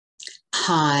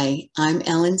Hi, I'm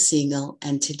Ellen Siegel,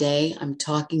 and today I'm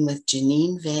talking with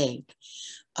Janine Vague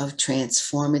of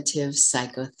Transformative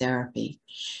Psychotherapy.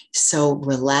 So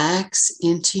relax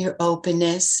into your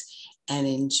openness and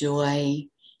enjoy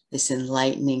this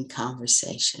enlightening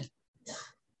conversation.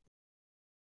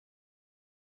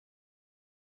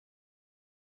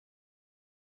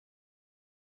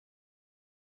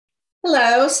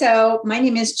 Hello, so my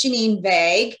name is Janine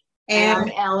Vague,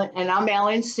 and I'm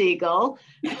Ellen Siegel,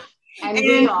 and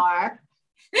we are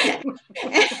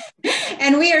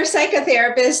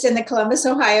psychotherapists in the Columbus,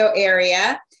 Ohio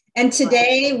area. And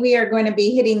today we are going to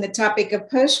be hitting the topic of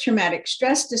post-traumatic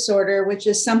stress disorder, which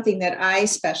is something that I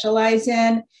specialize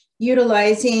in,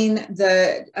 utilizing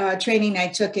the training I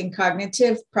took in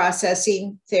cognitive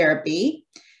processing therapy.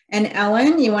 And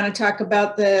Ellen, you want to talk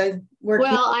about the work?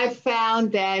 Well, I've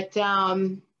found that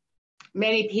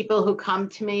many people who come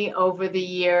to me over the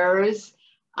years,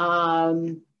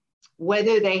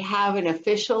 whether they have an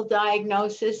official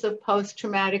diagnosis of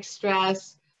post-traumatic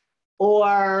stress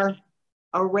or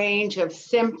a range of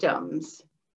symptoms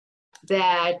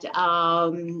that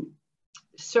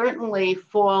certainly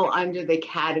fall under the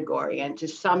category. And to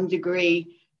some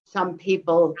degree, some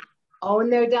people own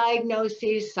their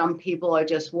diagnoses, some people are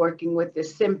just working with the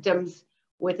symptoms.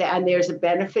 And there's a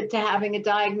benefit to having a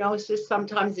diagnosis.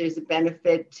 Sometimes there's a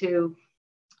benefit to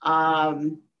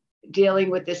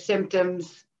dealing with the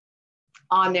symptoms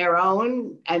on their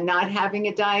own and not having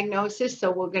a diagnosis.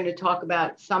 So we're going to talk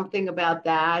about something about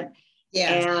that.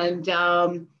 Yes. And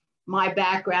my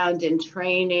background in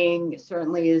training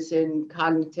certainly is in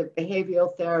cognitive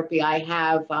behavioral therapy. I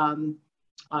have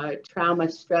trauma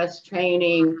stress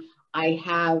training. I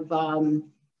have,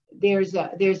 there's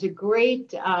a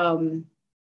great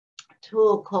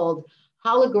tool called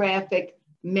holographic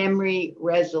memory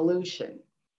resolution.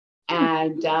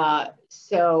 And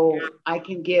so I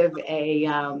can give a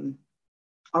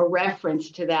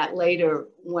reference to that later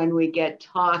when we get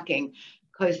talking,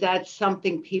 because that's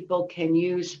something people can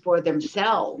use for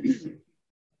themselves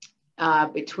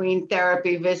between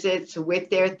therapy visits with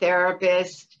their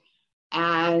therapist.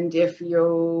 And if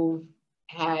you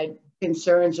had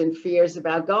concerns and fears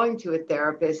about going to a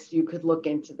therapist, you could look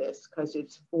into this because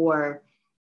it's for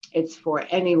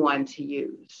anyone to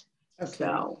use. Okay.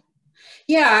 So,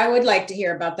 yeah, I would like to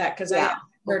hear about that because I haven't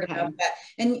heard about that.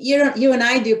 And you and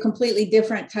I do completely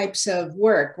different types of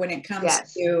work when it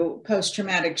comes to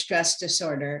post-traumatic stress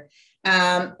disorder.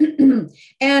 And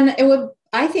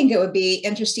I think it would be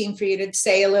interesting for you to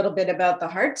say a little bit about the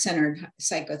heart-centered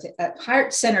hypnotherapy.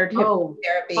 Heart-centered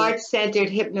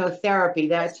hypnotherapy.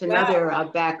 That's another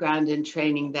background in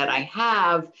training that I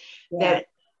have. Yeah.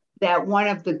 That one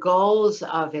of the goals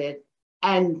of it,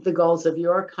 and the goals of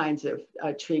your kinds of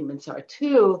treatments are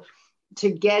too, to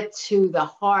get to the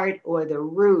heart or the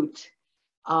root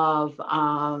of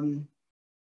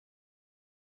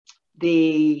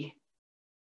the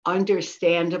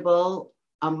understandable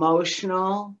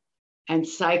emotional and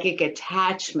psychic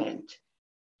attachment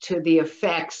to the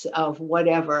effects of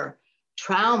whatever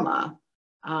trauma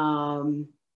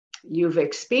you've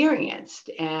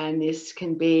experienced. And this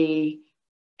can be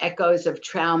echoes of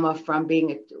trauma from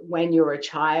when you're a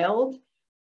child,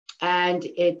 and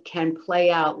it can play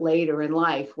out later in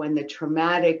life when the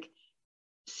traumatic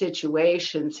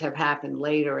situations have happened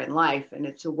later in life, and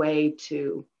it's a way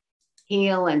to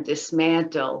heal and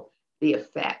dismantle the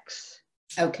effects.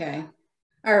 Okay.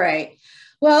 All right.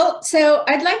 Well, so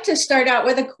I'd like to start out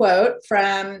with a quote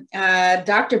from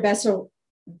Dr. Bessel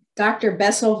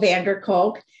van der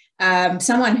Kolk,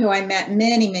 someone who I met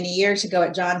many, many years ago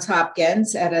at Johns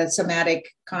Hopkins at a somatic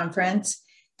conference.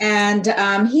 And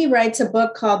he writes a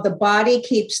book called The Body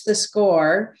Keeps the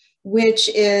Score, which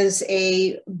is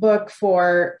a book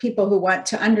for people who want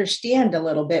to understand a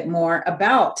little bit more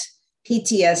about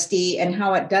PTSD and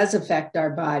how it does affect our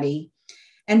body.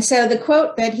 And so the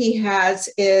quote that he has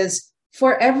is,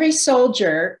 "For every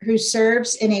soldier who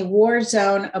serves in a war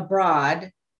zone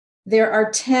abroad, there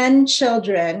are 10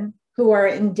 children who are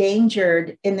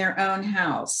endangered in their own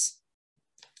house."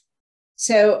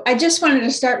 So I just wanted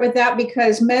to start with that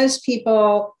because most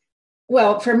people,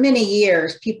 well, for many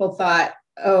years, people thought,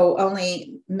 oh,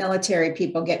 only military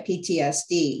people get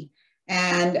PTSD.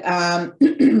 And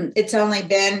it's only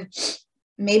been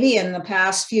maybe in the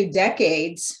past few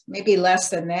decades, maybe less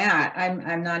than that,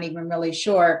 I'm not even really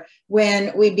sure,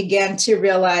 when we began to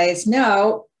realize,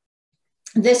 no,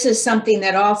 this is something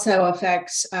that also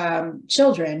affects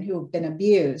children who've been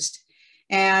abused.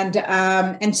 And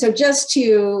so just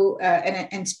to,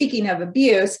 and speaking of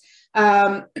abuse,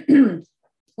 when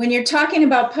you're talking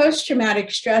about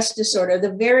post-traumatic stress disorder,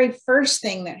 the very first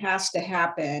thing that has to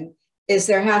happen is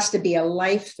there has to be a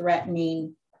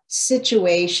life-threatening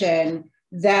situation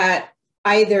that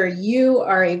either you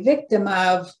are a victim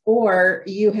of or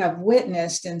you have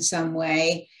witnessed in some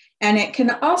way. And it can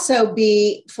also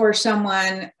be for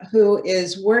someone who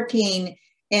is working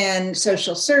in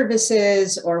social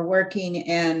services or working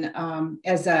in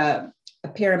as a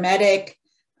paramedic,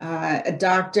 a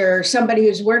doctor, somebody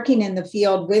who's working in the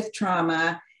field with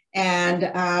trauma. And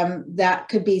that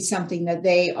could be something that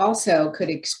they also could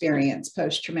experience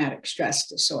post-traumatic stress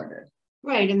disorder.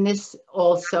 Right. And this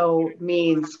also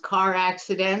means car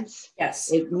accidents.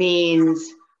 Yes. It means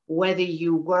whether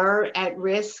you were at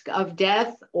risk of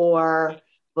death or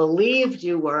believed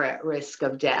you were at risk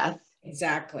of death.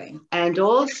 Exactly. And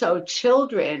also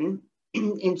children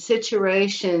in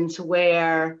situations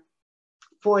where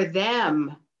for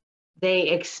them, they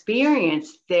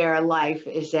experience their life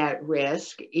is at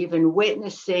risk, even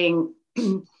witnessing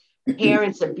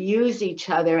parents abuse each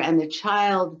other and the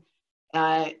child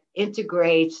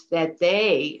integrates that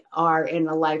they are in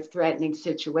a life-threatening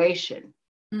situation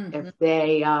if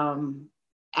they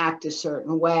act a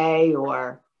certain way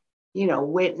or,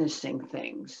 witnessing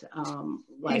things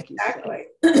like exactly.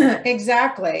 you said.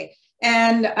 Exactly.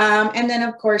 And then,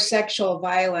 of course, sexual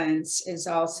violence is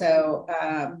also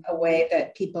a way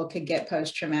that people could get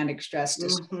post-traumatic stress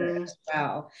disorder as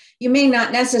well. You may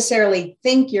not necessarily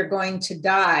think you're going to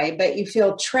die, but you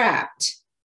feel trapped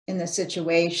in the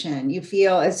situation. You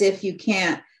feel as if you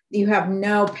have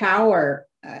no power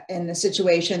in the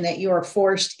situation, that you are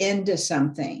forced into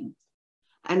something.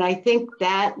 And I think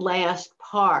that last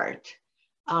part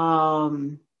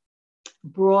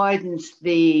broadens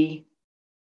the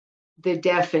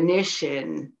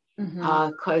definition,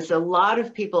 because a lot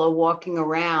of people are walking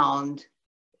around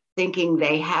thinking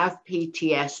they have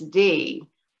PTSD.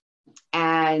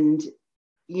 And,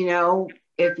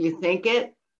 if you think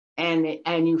it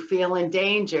and you feel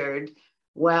endangered,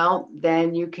 well,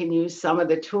 then you can use some of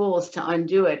the tools to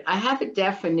undo it. I have a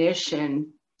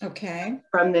definition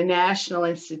from the National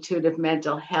Institute of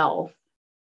Mental Health.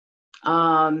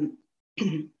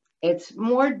 It's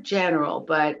more general,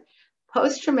 but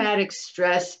post-traumatic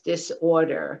stress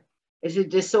disorder is a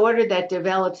disorder that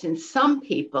develops in some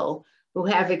people who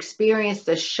have experienced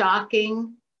a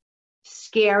shocking,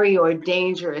 scary, or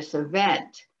dangerous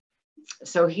event.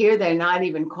 So here they're not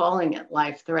even calling it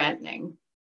life-threatening.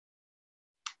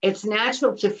 It's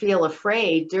natural to feel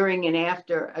afraid during and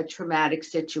after a traumatic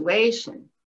situation.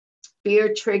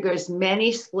 Fear triggers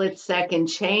many split-second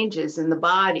changes in the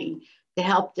body to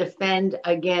help defend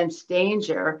against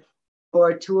danger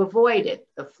or to avoid it.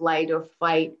 The flight or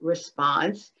fight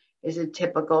response is a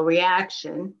typical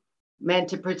reaction meant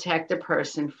to protect a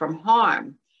person from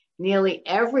harm. Nearly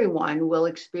everyone will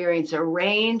experience a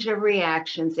range of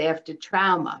reactions after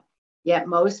trauma, yet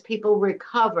most people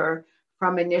recover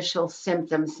from initial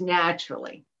symptoms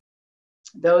naturally.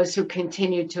 Those who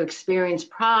continue to experience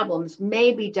problems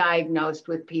may be diagnosed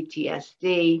with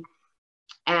PTSD,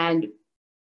 and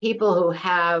people who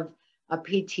have a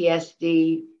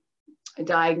PTSD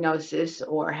diagnosis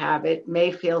or have it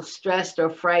may feel stressed or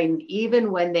frightened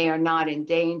even when they are not in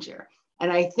danger.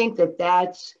 And I think that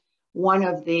that's one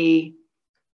of the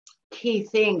key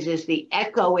things, is the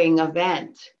echoing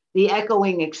event, the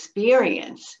echoing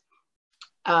experience.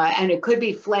 And it could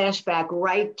be flashback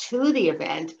right to the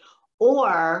event,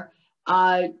 or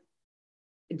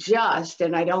just,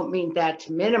 and I don't mean that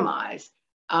to minimize,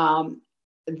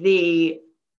 the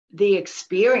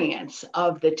experience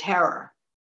of the terror,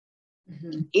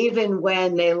 even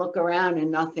when they look around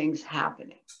and nothing's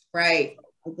happening. Right.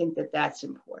 I think that that's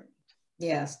important.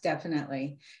 Yes,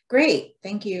 definitely. Great.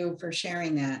 Thank you for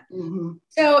sharing that.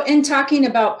 So in talking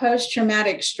about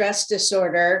post-traumatic stress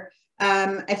disorder,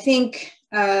 I think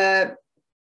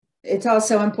it's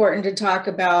also important to talk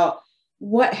about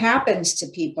what happens to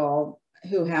people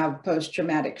who have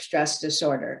post-traumatic stress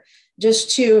disorder,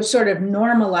 just to sort of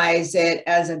normalize it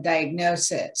as a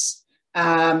diagnosis.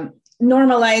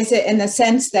 Normalize it in the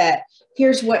sense that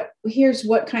here's what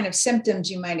kind of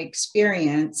symptoms you might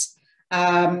experience.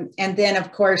 And then,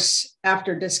 of course,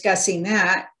 after discussing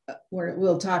that,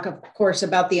 we'll talk, of course,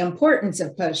 about the importance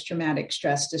of post-traumatic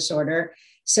stress disorder,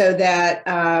 so that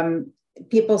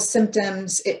people's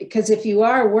symptoms, because if you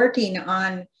are working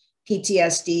on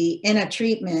PTSD in a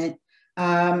treatment,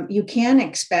 you can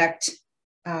expect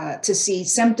to see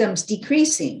symptoms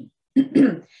decreasing.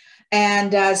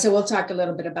 And so we'll talk a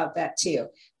little bit about that too.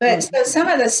 But so some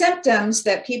of the symptoms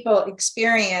that people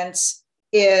experience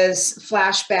is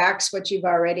flashbacks, which you've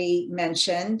already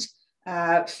mentioned,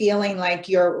 feeling like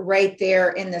you're right there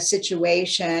in the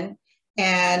situation.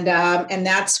 And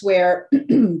that's where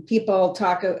people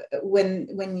talk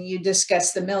when you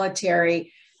discuss the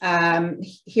military,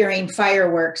 hearing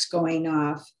fireworks going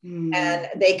off, and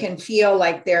they can feel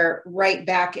like they're right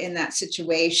back in that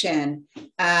situation.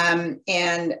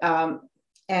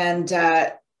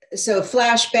 So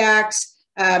flashbacks,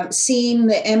 seeing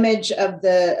the image of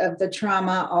the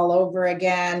trauma all over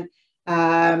again,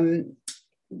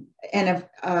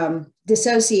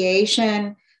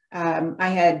 dissociation. I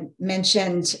had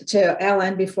mentioned to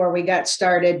Ellen before we got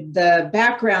started, the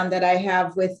background that I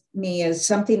have with me is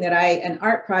something that an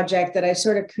art project that I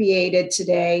sort of created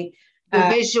today. The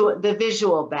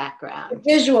visual background. The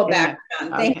visual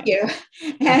background. Thank you.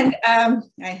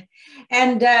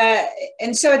 And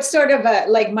so it's sort of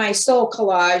like my soul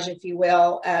collage, if you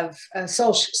will, of a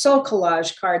soul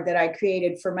collage card that I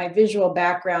created for my visual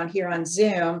background here on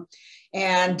Zoom.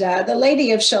 And the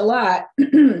Lady of Shalott,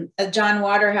 a John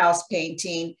Waterhouse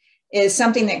painting, is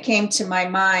something that came to my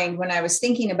mind when I was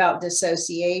thinking about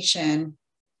dissociation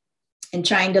and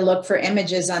trying to look for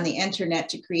images on the internet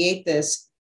to create this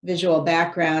visual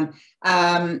background.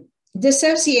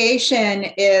 Dissociation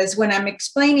is, when I'm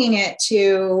explaining it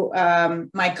to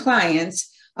my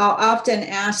clients, I'll often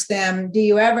ask them, do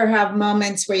you ever have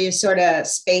moments where you sort of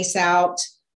space out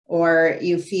or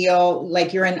you feel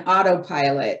like you're in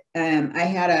autopilot? I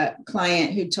had a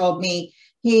client who told me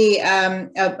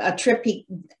a trip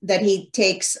that he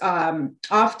takes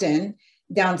often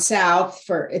down south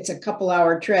it's a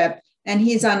couple-hour trip, and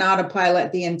he's on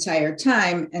autopilot the entire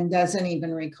time and doesn't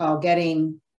even recall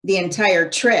getting the entire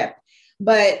trip.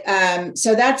 But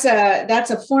so that's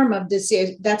a form of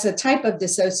that's a type of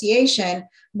dissociation.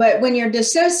 But when you're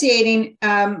dissociating,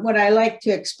 what I like to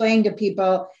explain to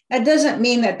people, that doesn't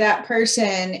mean that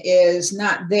person is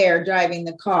not there driving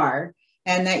the car,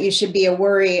 and that you should be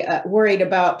worried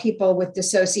about people with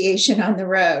dissociation on the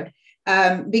road,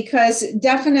 because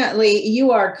definitely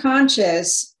you are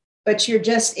conscious, but you're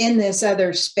just in this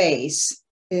other space,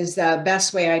 is the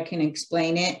best way I can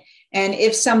explain it. And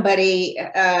if somebody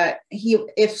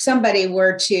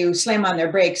were to slam on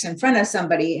their brakes in front of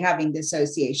somebody having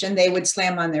dissociation, they would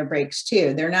slam on their brakes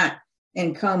too. They're not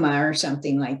in coma or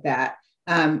something like that.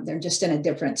 They're just in a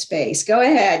different space. Go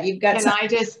ahead. You've got. Can I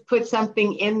just put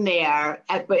something in there,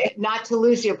 but not to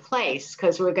lose your place,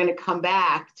 because we're going to come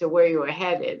back to where you were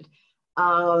headed.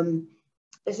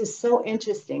 This is so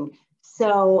interesting.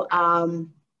 So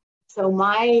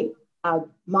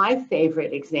my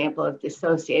favorite example of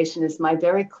dissociation is my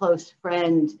very close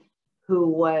friend who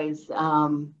was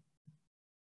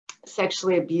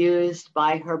sexually abused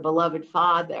by her beloved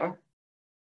father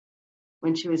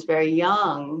when she was very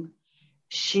young.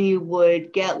 She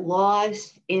would get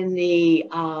lost in the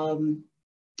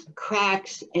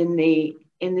cracks in the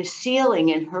ceiling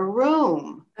in her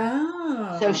room.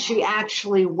 Oh. So she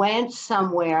actually went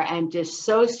somewhere and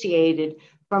dissociated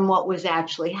from what was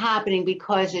actually happening,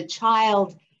 because a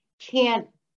child can't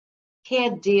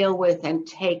deal with and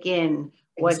take in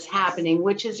what's happening,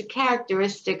 which is a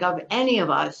characteristic of any of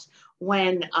us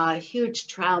when a huge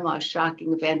trauma,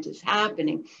 shocking event is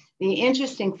happening. The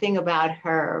interesting thing about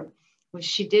her was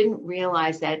she didn't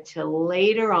realize that till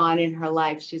later on in her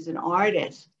life. She's an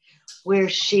artist, where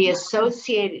she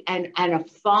associated, and a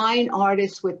fine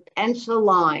artist with pencil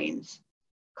lines,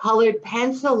 colored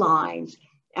pencil lines.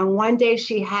 And one day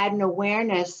she had an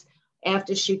awareness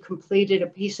after she completed a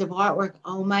piece of artwork.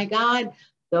 Oh my God,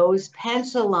 those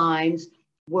pencil lines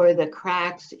were the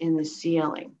cracks in the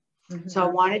ceiling. Mm-hmm. So I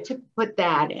wanted to put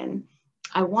that in.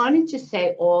 I wanted to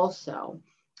say also,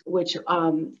 which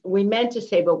we meant to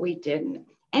say, but we didn't.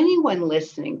 Anyone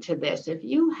listening to this, if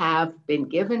you have been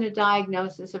given a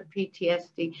diagnosis of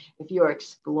PTSD, if you're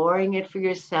exploring it for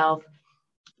yourself,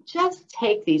 just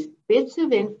take these bits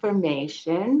of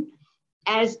information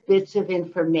as bits of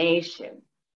information.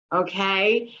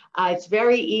 Okay, it's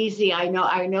very easy. I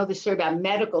know the story about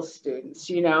medical students.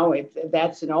 You know,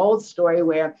 that's an old story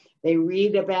where they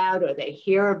read about or they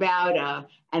hear about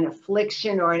an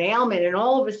affliction or an ailment, and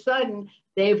all of a sudden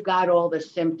they've got all the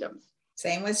symptoms.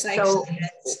 Same with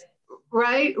students.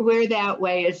 Right, we're that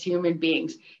way as human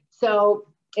beings. So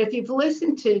if you've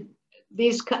listened to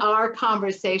our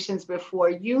conversations before,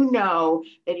 you know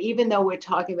that even though we're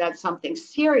talking about something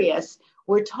serious,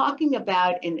 we're talking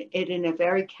about it in a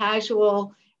very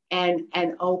casual and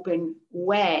open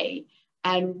way.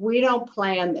 And we don't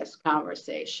plan this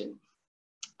conversation.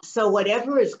 So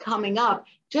whatever is coming up,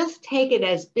 just take it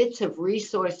as bits of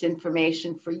resource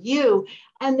information for you,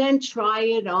 and then try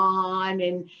it on,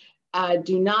 and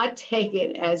do not take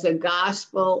it as a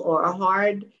gospel or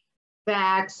hard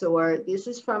facts, or this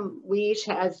is from, we each,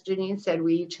 as Janine said,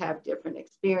 we each have different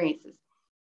experiences.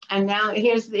 And now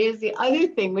here's the other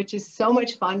thing, which is so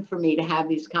much fun for me to have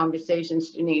these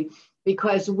conversations, Janine,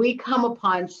 because we come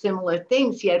upon similar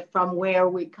things, yet from where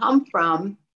we come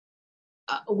from,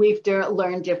 we've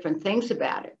learned different things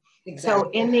about it. Exactly.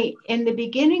 So in the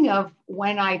beginning of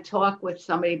when I talk with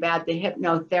somebody about the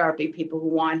hypnotherapy, people who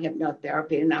want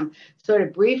hypnotherapy, and I'm sort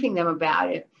of briefing them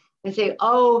about it, and say,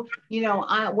 oh,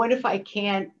 what if I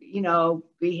can't,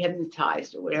 be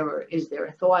hypnotized or whatever is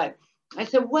their thought? I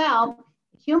said, well,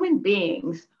 human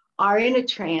beings are in a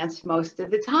trance most of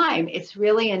the time. It's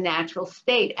really a natural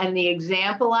state. And the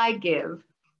example I give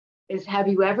is, have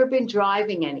you ever been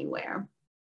driving anywhere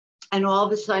and all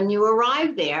of a sudden you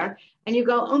arrive there and you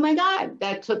go, oh my God,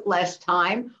 that took less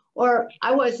time, or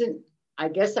I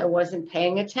guess I wasn't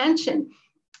paying attention.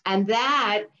 And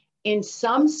that, in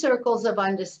some circles of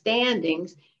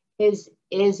understandings, is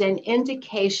an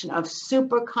indication of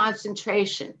super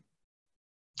concentration.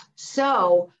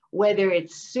 So whether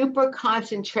it's super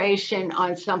concentration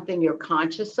on something you're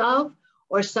conscious of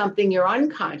or something you're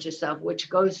unconscious of, which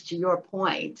goes to your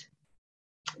point,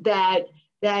 that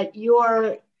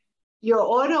your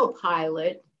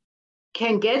autopilot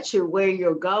can get you where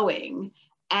you're going,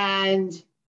 and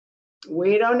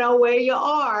we don't know where you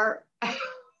are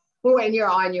when you're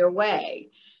on your way.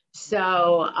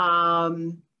 So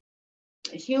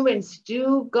humans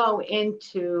do go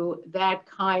into that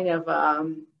kind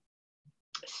of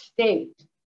state,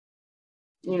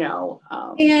 and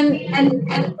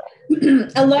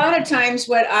a lot of times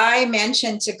what I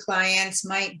mention to clients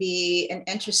might be an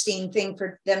interesting thing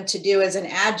for them to do as an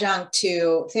adjunct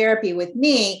to therapy with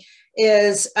me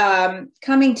is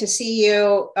coming to see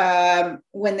you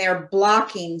when they're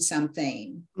blocking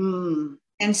something.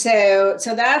 And so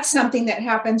that's something that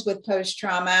happens with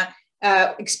post-trauma,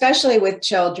 especially with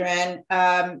children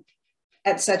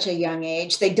at such a young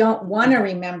age. They don't want to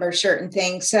remember certain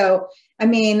things. So, I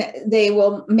mean, they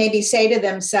will maybe say to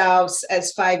themselves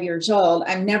as 5 years old,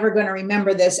 I'm never going to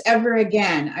remember this ever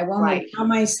again. I won't allow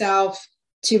myself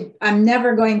to, I'm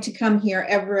never going to come here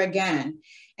ever again.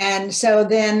 And so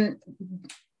then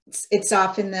it's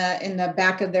off in the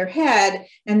back of their head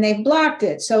and they've blocked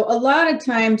it. So a lot of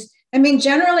times, I mean,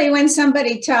 generally when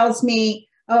somebody tells me,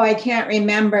 oh, I can't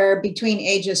remember between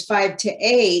ages 5 to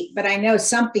 8, but I know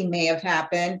something may have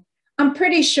happened, I'm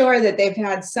pretty sure that they've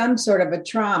had some sort of a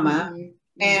trauma.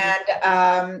 And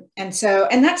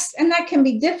that can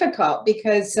be difficult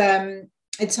because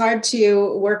it's hard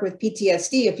to work with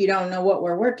PTSD if you don't know what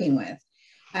we're working with.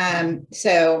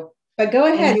 But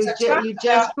go ahead. You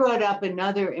just brought up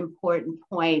another important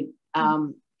point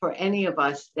for any of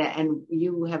us and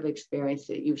you have experienced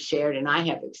it, you've shared, and I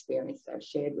have experienced, I've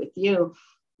shared with you,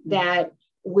 that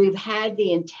we've had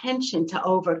the intention to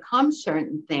overcome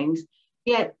certain things,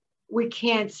 yet we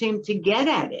can't seem to get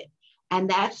at it. And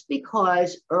that's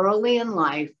because early in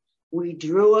life, we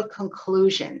drew a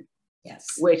conclusion.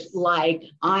 Yes. Which, like,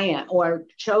 I am, or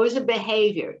chose a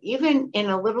behavior, even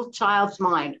in a little child's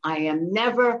mind, I am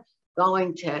never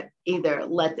going to either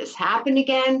let this happen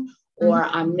again, or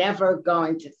I'm never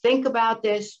going to think about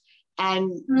this.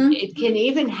 And it can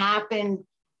even happen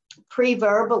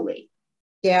pre-verbally.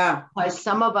 Yeah. Because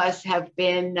some of us have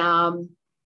been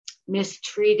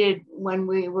mistreated when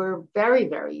we were very,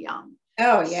 very young.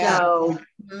 Oh, yeah. So,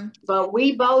 but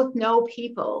we both know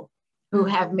people who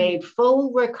have made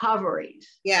full recoveries.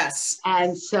 Yes.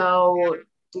 And so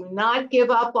do not give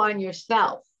up on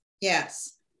yourself.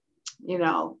 Yes.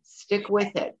 Stick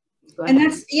with it. And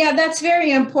that's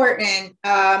very important.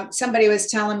 Somebody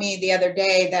was telling me the other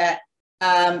day that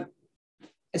a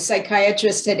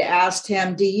psychiatrist had asked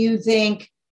him, do you think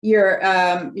you're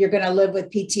going to live with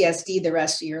PTSD the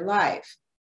rest of your life?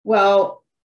 Well,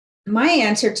 my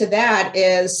answer to that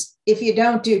is, if you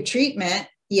don't do treatment,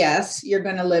 yes, you're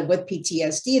going to live with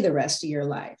PTSD the rest of your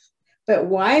life. But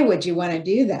why would you want to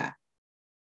do that?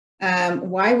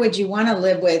 Why would you want to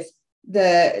live with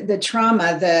the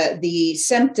trauma, the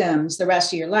symptoms the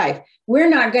rest of your life? We're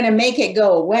not going to make it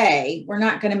go away. We're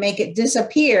not going to make it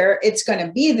disappear. It's going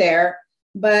to be there.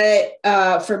 But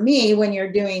for me, when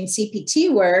you're doing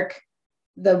CPT work,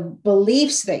 the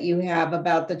beliefs that you have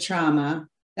about the trauma,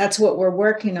 that's what we're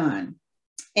working on.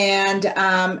 And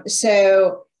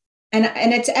so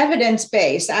it's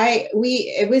evidence-based.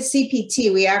 With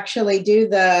CPT, we actually do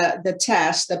the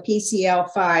test, the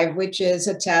PCL5, which is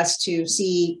a test to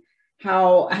see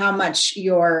how much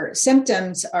your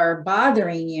symptoms are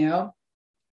bothering you.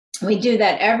 We do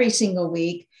that every single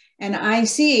week. And I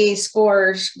see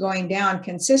scores going down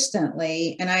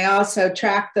consistently. And I also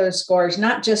track those scores,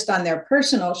 not just on their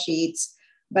personal sheets,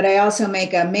 but I also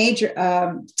make a major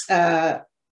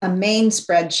a main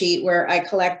spreadsheet where I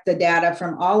collect the data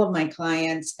from all of my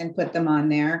clients and put them on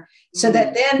there, so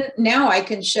that then now I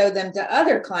can show them to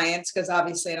other clients, because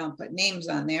obviously I don't put names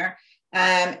on there.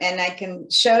 And I can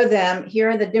show them,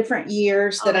 here are the different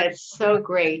years that that's so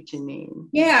great, Janine.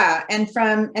 Yeah. And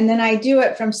then I do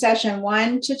it from session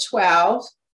 1 to 12,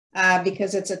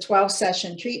 because it's a 12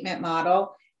 session treatment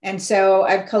model. And so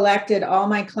I've collected all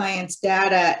my clients'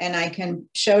 data, and I can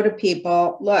show to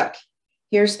people, look,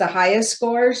 here's the highest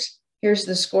scores. Here's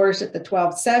the scores at the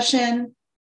 12th session,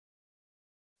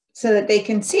 so that they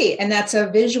can see. And that's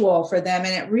a visual for them.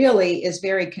 And it really is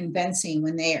very convincing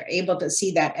when they are able to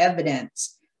see that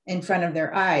evidence in front of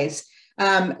their eyes.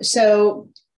 Will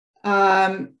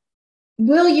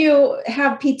you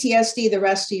have PTSD the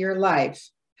rest of your life?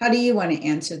 How do you want to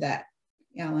answer that,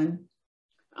 Ellen?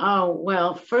 Oh,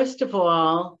 well, first of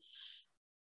all,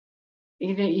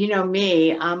 you know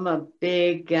me, I'm a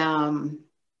big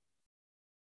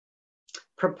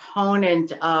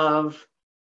proponent of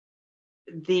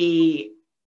the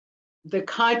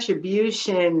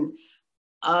contribution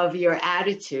of your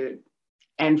attitude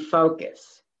and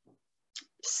focus.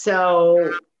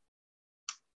 So,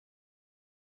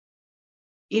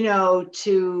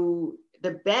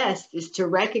 the best is to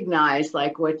recognize,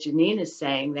 like what Janine is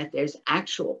saying, that there's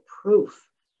actual proof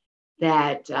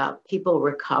that people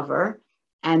recover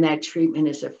and that treatment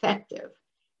is effective.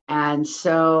 And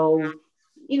so,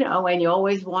 and you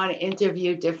always want to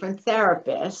interview different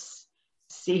therapists,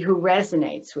 see who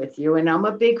resonates with you. And I'm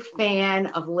a big fan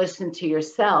of listen to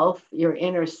yourself, your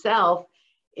inner self,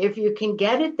 if you can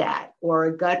get at that, or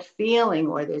a gut feeling,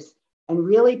 or this, and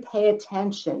really pay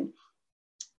attention,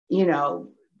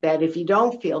 that if you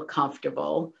don't feel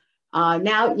comfortable,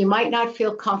 now you might not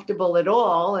feel comfortable at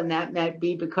all, and that might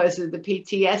be because of the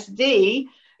PTSD.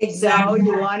 Exactly. So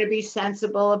you want to be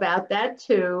sensible about that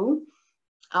too,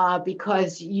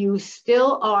 because you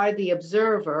still are the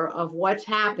observer of what's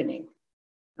happening.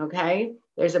 Okay,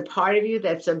 there's a part of you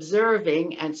that's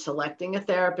observing and selecting a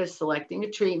therapist, selecting a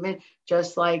treatment,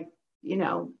 just like,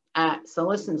 so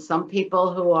listen, some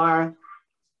people who are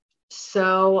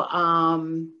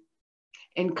so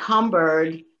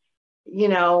encumbered,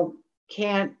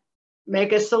 can't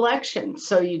make a selection.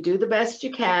 So you do the best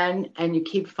you can, and you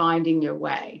keep finding your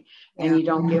way, and you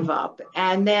don't give up.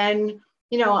 And then,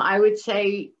 I would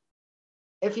say,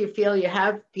 if you feel you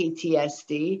have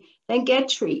PTSD, then get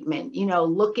treatment,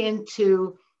 look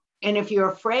into, and if you're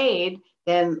afraid,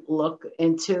 then look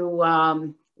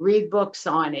into, read books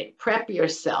on it, prep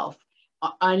yourself,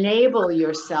 enable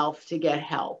yourself to get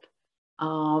help.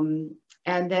 And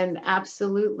then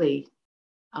absolutely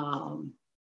count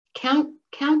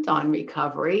on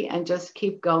recovery and just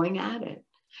keep going at it.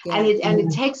 Yeah. And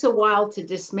it takes a while to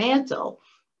dismantle,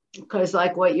 because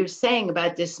like what you're saying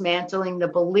about dismantling the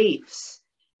beliefs,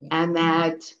 and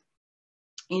that,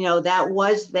 that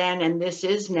was then and this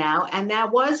is now, and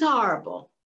that was horrible.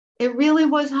 It really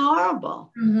was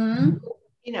horrible. Mm-hmm.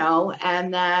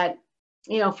 And that,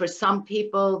 for some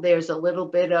people, there's a little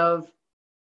bit of,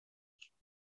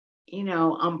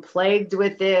 I'm plagued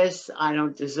with this, I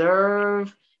don't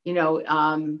deserve,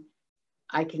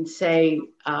 I can say,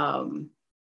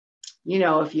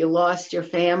 if you lost your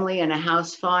family in a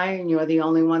house fire and you're the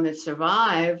only one that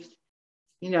survived,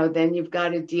 then you've got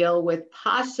to deal with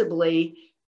possibly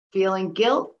feeling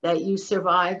guilt that you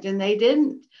survived and they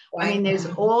didn't. Right. I mean, there's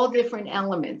all different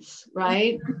elements,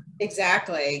 right?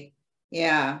 Exactly.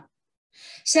 Yeah.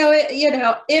 So,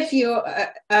 if you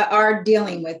are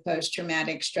dealing with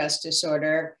post-traumatic stress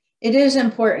disorder, it is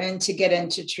important to get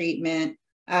into treatment.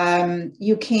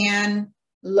 You can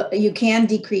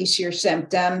decrease your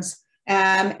symptoms.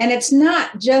 And it's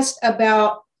not just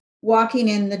about walking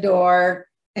in the door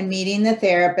and meeting the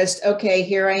therapist. Okay,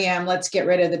 here I am. Let's get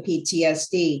rid of the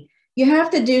PTSD. You have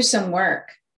to do some work.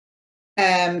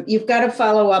 You've got to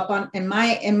follow up on, in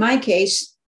my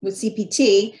case with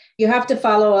CPT, you have to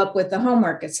follow up with the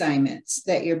homework assignments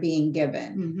that you're being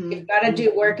given. Mm-hmm. You've got to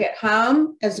do work at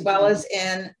home as well as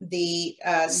in the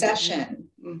session,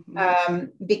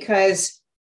 because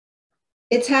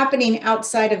it's happening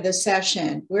outside of the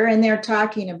session. We're in there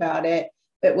talking about it,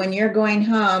 but when you're going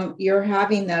home, you're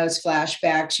having those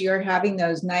flashbacks, you're having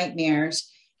those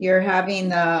nightmares, you're having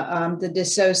the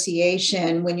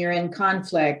dissociation when you're in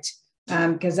conflict,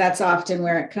 because that's often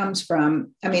where it comes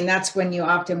from. I mean, that's when you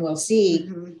often will see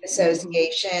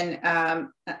dissociation.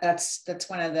 That's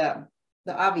one of the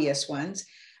obvious ones.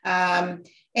 And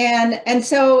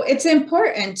so it's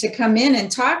important to come in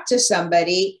and talk to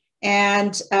somebody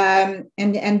and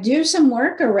do some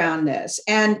work around this.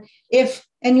 And if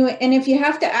you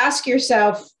have to ask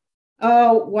yourself,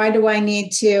 oh, why do I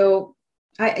need to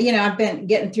I've been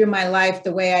getting through my life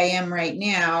the way I am right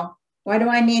now. Why do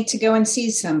I need to go and see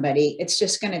somebody? It's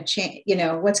just going to change.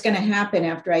 What's going to happen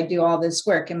after I do all this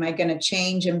work? Am I going to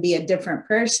change and be a different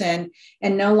person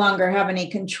and no longer have any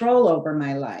control over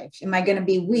my life? Am I going to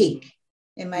be weak?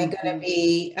 Am I going to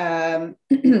be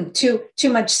too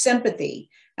much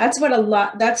sympathy? That's what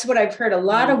I've heard a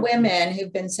lot of women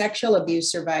who've been sexual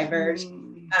abuse survivors.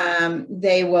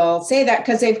 They will say that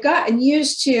because they've gotten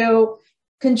used to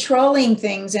controlling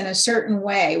things in a certain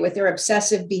way with their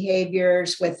obsessive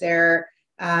behaviors, with their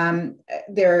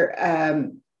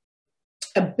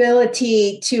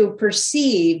ability to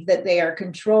perceive that they are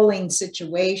controlling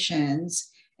situations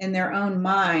in their own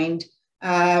mind.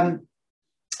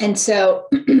 And so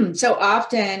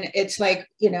often it's like,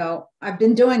 I've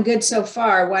been doing good so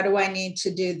far. Why do I need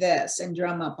to do this and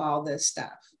drum up all this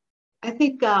stuff? I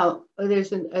think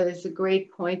there's a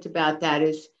great point about that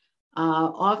is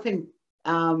often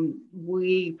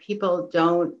people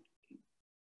don't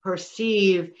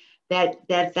perceive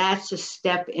that's a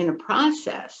step in a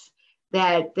process,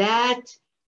 that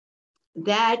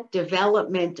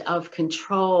development of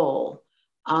control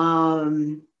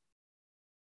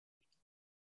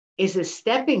is a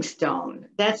stepping stone.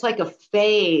 That's like a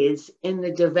phase in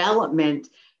the development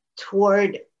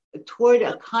toward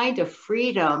a kind of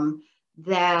freedom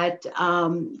that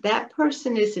that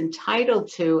person is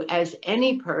entitled to, as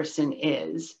any person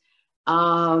is,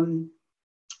 to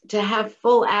have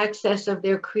full access of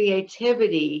their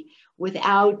creativity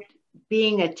without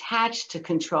being attached to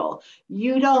control.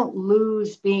 You don't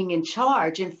lose being in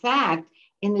charge. In fact,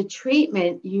 in the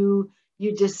treatment, you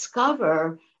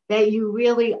discover that you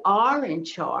really are in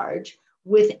charge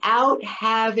without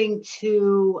having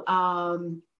to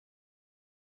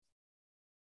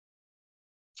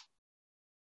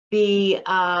be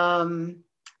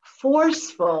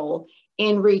forceful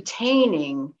in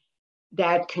retaining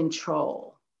that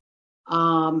control,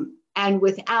 and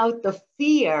without the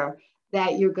fear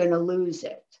that you're going to lose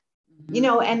it.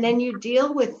 And then you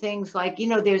deal with things like,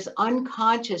 there's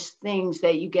unconscious things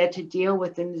that you get to deal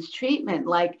with in this treatment,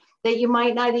 like that you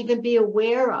might not even be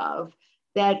aware of,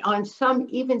 that on some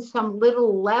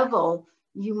little level,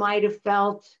 you might have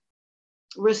felt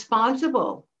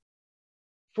responsible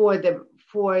for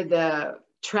the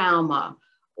trauma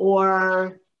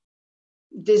or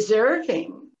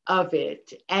deserving of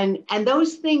it. And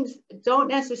those things don't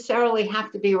necessarily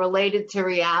have to be related to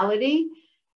reality,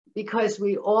 because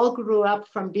we all grew up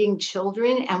from being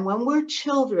children. And when we're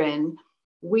children,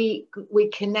 we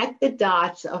connect the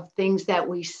dots of things that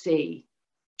we see.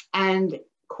 And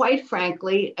quite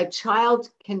frankly, a child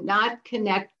cannot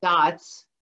connect dots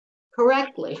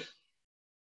correctly.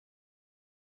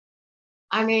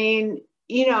 I mean,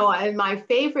 and my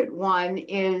favorite one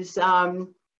is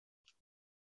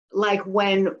like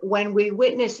when we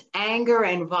witness anger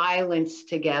and violence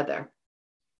together.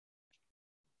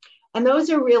 And those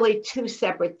are really two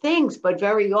separate things, but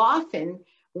very often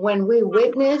when we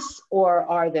witness or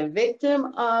are the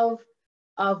victim of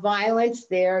violence,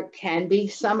 there can be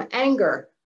some anger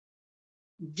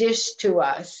dished to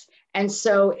us. And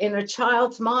so in a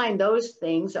child's mind, those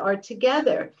things are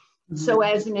together. Mm-hmm. So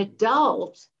as an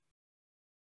adult,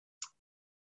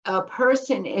 a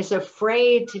person is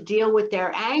afraid to deal with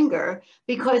their anger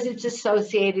because it's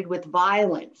associated with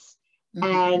violence. Mm-hmm.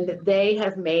 And they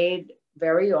have made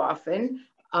very often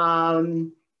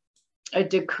a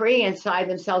decree inside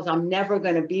themselves, I'm never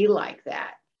going to be like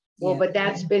that. Well, but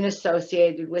that's been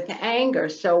associated with anger.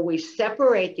 So we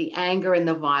separate the anger and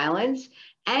the violence.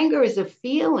 Anger is a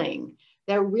feeling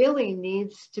that really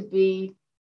needs to be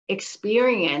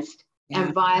experienced,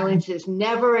 and violence is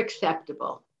never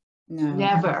acceptable. No.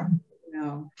 Never.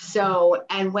 No. So,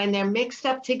 and when they're mixed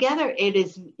up together,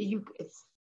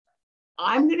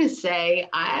 I'm going to say,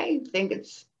 I think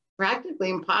it's practically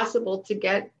impossible to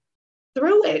get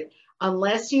through it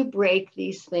unless you break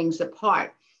these things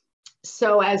apart.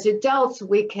 So as adults,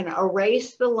 we can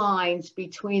erase the lines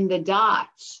between the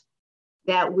dots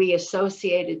that we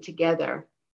associated together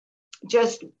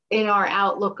just in our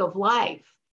outlook of life,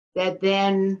 that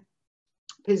then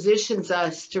positions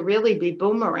us to really be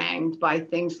boomeranged by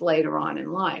things later on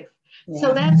in life. Yeah.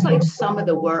 So that's like some of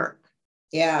the work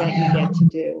that you get to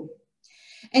do.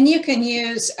 And you can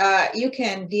you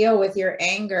can deal with your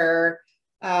anger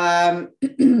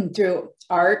through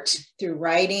art, through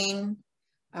writing.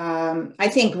 I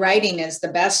think writing is the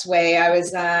best way. I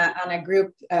was on a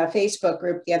group, Facebook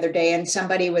group the other day, and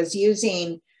somebody was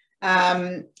using,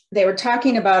 they were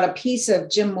talking about a piece of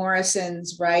Jim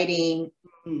Morrison's writing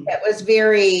that was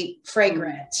very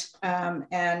fragrant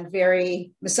and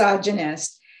very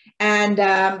misogynist. And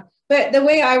But the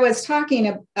way I was talking,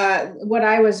 what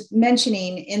I was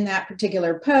mentioning in that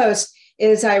particular post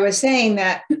is I was saying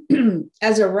that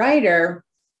as a writer,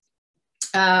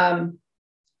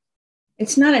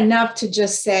 it's not enough to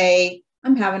just say,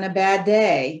 I'm having a bad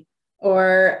day,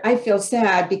 or I feel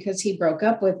sad because he broke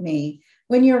up with me.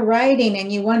 When you're writing and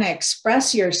you want to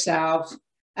express yourself,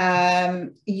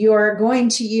 you're going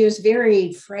to use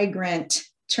very fragrant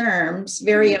terms,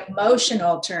 very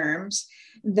emotional terms.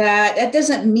 That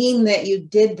doesn't mean that you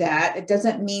did that. It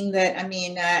doesn't mean that,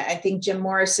 I think Jim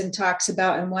Morrison talks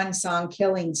about in one song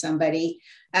killing somebody.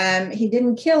 He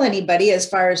didn't kill anybody as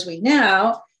far as we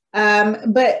know.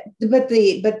 But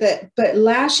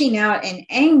lashing out in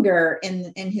anger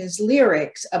in his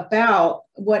lyrics about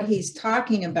what he's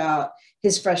talking about,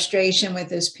 his frustration with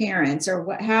his parents or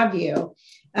what have you.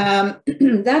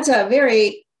 That's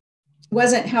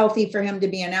wasn't healthy for him to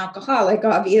be an alcoholic,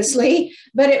 obviously,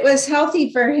 but it was healthy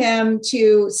for him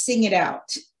to sing it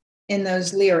out in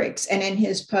those lyrics and in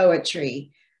his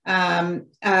poetry. So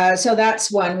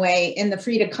that's one way. In the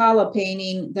Frida Kahlo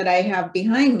painting that I have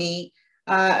behind me,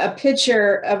 a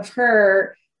picture of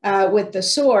her with the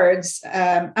swords,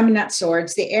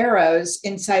 the arrows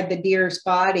inside the deer's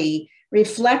body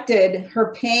reflected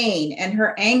her pain and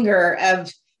her anger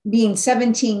of being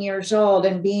 17 years old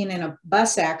and being in a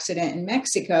bus accident in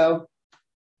Mexico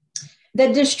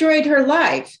that destroyed her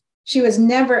life. She was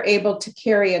never able to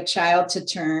carry a child to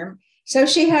term. So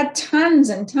she had tons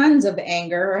and tons of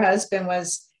anger. Her husband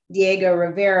Diego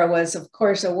Rivera was, of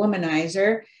course, a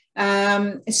womanizer.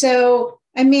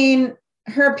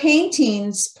 Her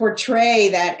paintings portray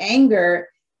that anger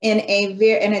and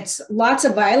it's lots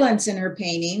of violence in her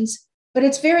paintings, but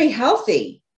it's very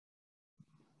healthy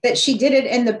that she did it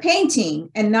in the painting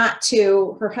and not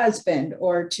to her husband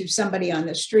or to somebody on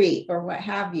the street or what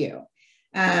have you.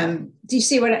 Do you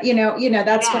see what, that's yes,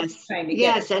 what I'm trying to get.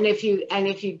 Yes, and if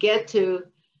you get to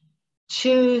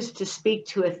choose to speak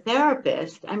to a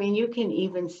therapist, you can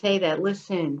even say that,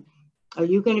 listen, are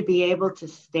you going to be able to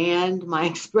stand my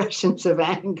expressions of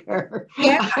anger?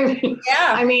 Yeah.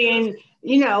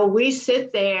 We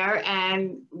sit there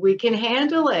and we can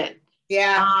handle it.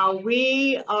 Yeah.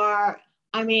 We are,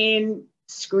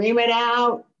 scream it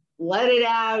out, let it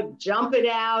out, jump it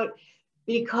out,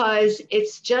 because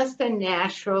it's just a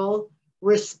natural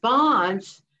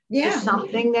response to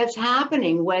something that's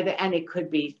happening, and it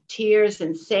could be tears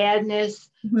and sadness,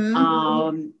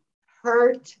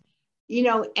 hurt,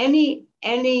 any,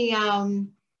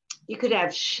 you could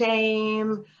have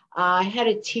shame. I had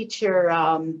a teacher,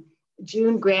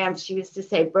 June Graham, she used to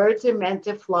say, birds are meant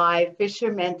to fly, fish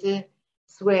are meant to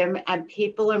swim, and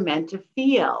people are meant to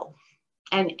feel.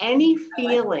 And any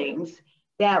feelings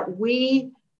that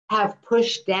we have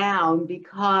pushed down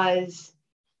because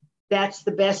that's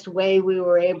the best way we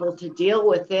were able to deal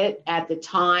with it at the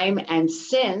time and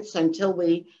since, until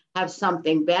we have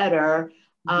something better,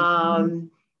 could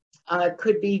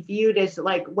be viewed as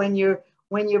like when you're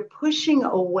pushing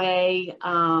away,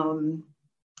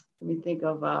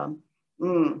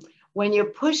 when you're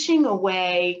pushing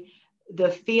away the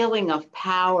feeling of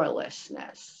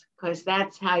powerlessness, because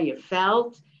that's how you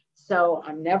felt. So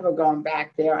I'm never going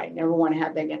back there. I never want to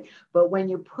have that again. But when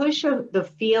you push the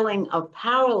feeling of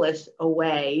powerless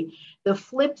away, the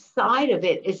flip side of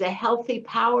it is a healthy,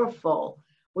 powerful,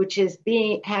 which is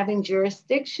having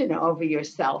jurisdiction over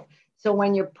yourself. So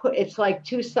when it's like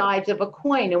two sides of a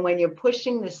coin. And when you're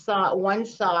pushing one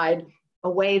side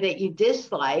away that you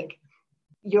dislike,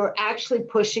 you're actually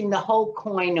pushing the whole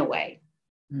coin away.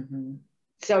 Mm-hmm.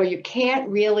 So you can't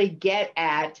really get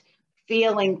at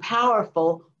feeling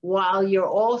powerful while you're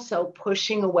also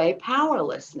pushing away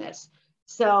powerlessness.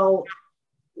 So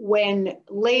when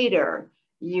later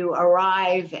you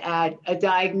arrive at a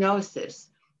diagnosis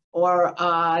or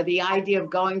the idea of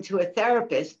going to a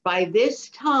therapist, by this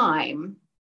time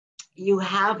you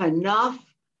have enough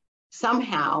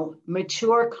somehow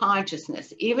mature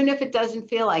consciousness, even if it doesn't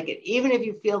feel like it, even if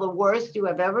you feel the worst you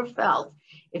have ever felt,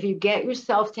 if you get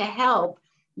yourself to help,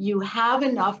 you have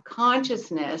enough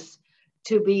consciousness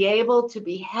to be able to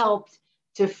be helped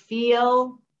to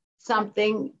feel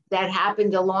something that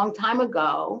happened a long time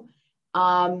ago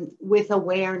with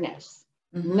awareness,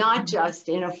 not just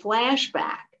in a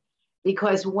flashback.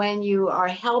 Because when you are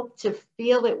helped to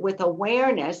feel it with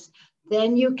awareness,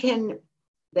 then you can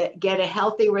get a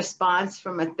healthy response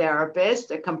from a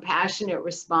therapist, a compassionate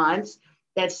response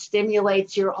that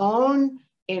stimulates your own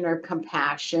inner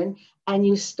compassion, and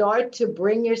you start to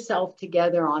bring yourself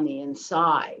together on the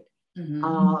inside.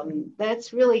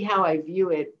 That's really how I view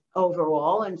it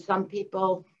overall. And some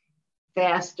people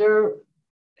faster,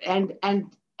 the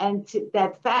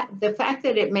fact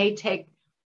that it may take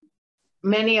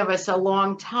many of us a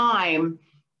long time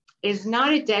is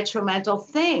not a detrimental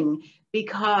thing,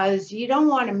 because you don't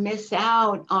want to miss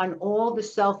out on all the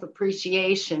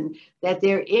self-appreciation that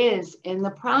there is in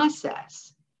the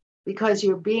process, because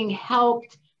you're being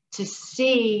helped to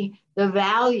see the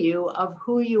value of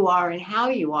who you are and how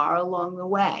you are along the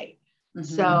way.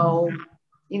 Mm-hmm. So,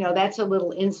 that's a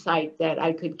little insight that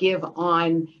I could give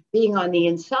on being on the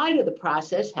inside of the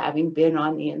process, having been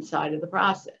on the inside of the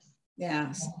process.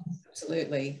 Yes,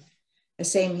 absolutely. The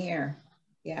same here.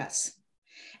 Yes.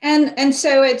 And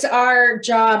so it's our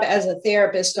job as a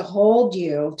therapist to hold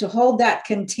that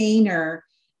container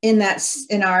in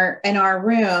our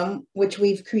room, which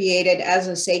we've created as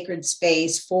a sacred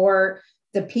space for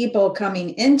the people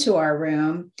coming into our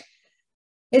room.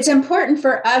 It's important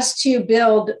for us to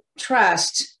build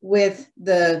trust with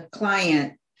the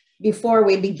client before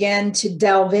we begin to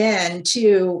delve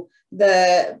into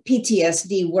the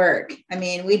PTSD work. I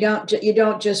mean, you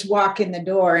don't just walk in the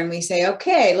door and we say,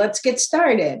 okay, let's get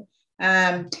started.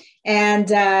 And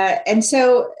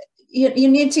so you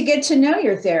need to get to know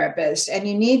your therapist, and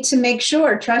you need to make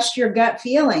sure, trust your gut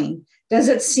feeling. Does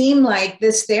it seem like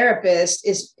this therapist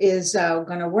is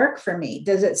going to work for me?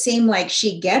 Does it seem like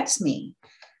she gets me?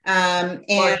 Or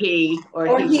he.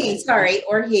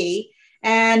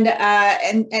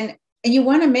 And you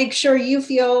want to make sure you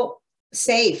feel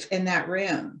safe in that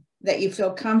room, that you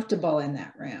feel comfortable in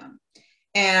that room.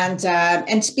 And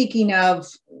speaking of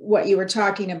what you were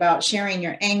talking about, sharing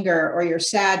your anger or your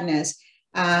sadness,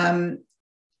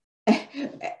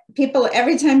 people,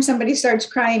 every time somebody starts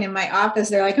crying in my office,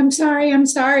 they're like, I'm sorry.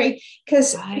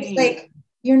 Because it's like,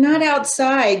 you're not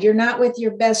outside. You're not with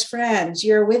your best friends.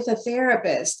 You're with a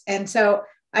therapist. And so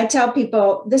I tell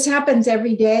people, this happens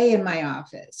every day in my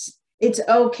office. It's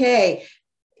okay.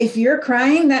 If you're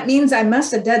crying, that means I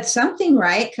must have done something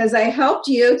right, because I helped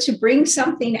you to bring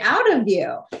something out of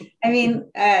you. I mean,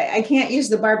 I can't use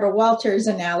the Barbara Walters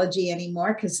analogy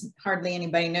anymore because hardly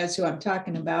anybody knows who I'm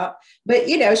talking about. But,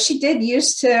 she did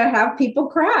used to have people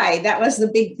cry. That was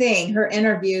the big thing. Her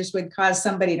interviews would cause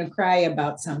somebody to cry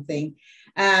about something.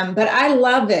 But I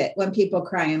love it when people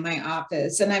cry in my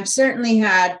office. And I've certainly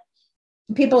had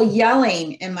people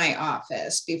yelling in my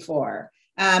office before.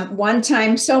 One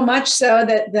time, so much so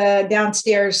that the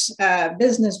downstairs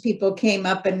business people came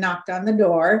up and knocked on the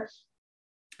door.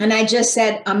 And I just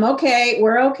said, I'm okay,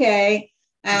 we're okay.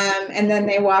 And then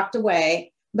they walked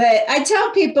away. But I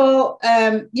tell people,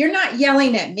 you're not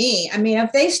yelling at me. I mean,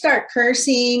 if they start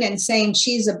cursing and saying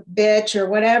she's a bitch or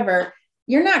whatever,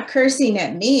 you're not cursing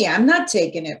at me. I'm not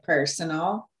taking it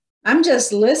personal. I'm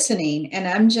just listening, and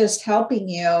I'm just helping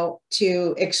you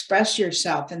to express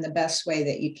yourself in the best way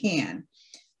that you can.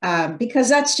 Because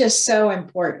that's just so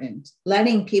important.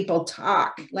 Letting people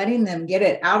talk, letting them get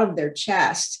it out of their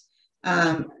chest,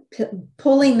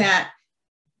 pulling that,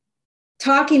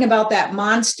 talking about that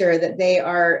monster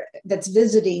that's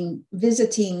visiting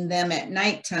them at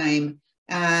nighttime,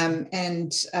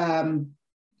 and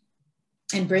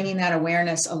bringing that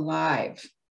awareness alive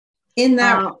in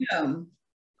that room.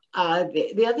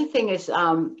 The other thing is,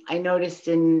 I noticed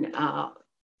in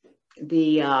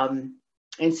the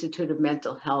Institute of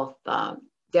Mental Health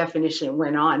definition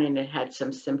went on, and it had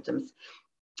some symptoms,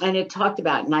 and it talked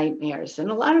about nightmares, and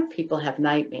a lot of people have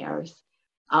nightmares,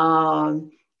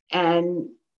 and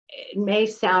it may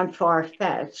sound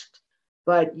far-fetched,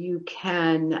 but you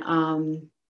can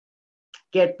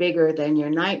get bigger than your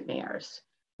nightmares,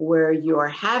 where you're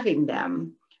having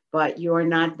them, but you're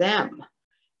not them.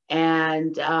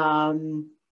 And I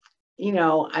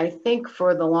think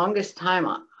for the longest time,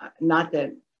 not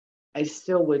that I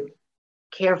still would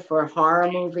care for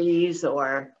horror movies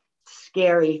or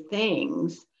scary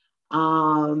things.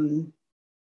 I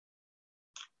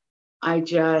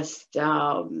just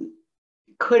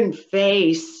couldn't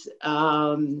face,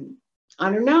 terrible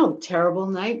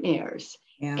nightmares,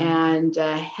 and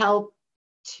help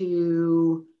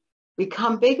to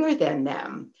become bigger than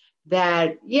them.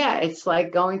 That, it's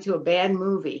like going to a bad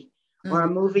movie. Or a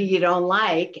movie you don't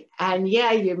like, and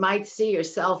you might see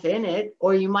yourself in it,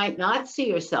 or you might not see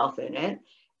yourself in it.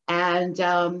 And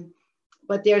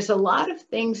but there's a lot of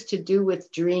things to do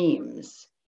with dreams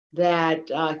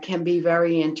that can be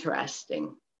very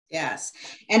interesting. Yes,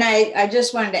 and I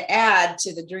just wanted to add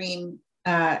to the dream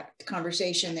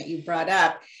conversation that you brought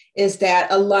up, is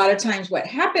that a lot of times what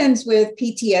happens with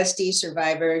PTSD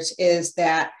survivors is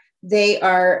that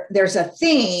there's a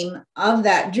theme of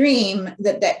that dream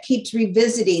that keeps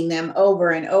revisiting them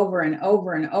over and over and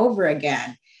over and over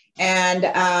again. And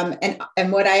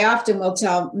what I often will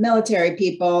tell military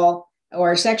people,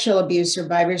 or sexual abuse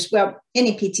survivors, well,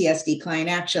 any PTSD client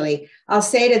actually, I'll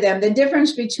say to them, the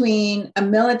difference between a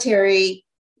military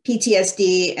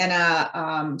PTSD and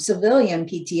a civilian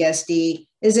PTSD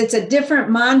is it's a different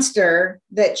monster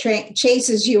that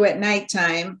chases you at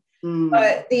nighttime.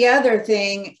 But the other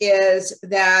thing is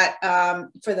that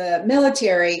for the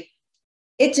military,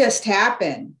 it just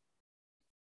happened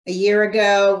a year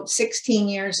ago, 16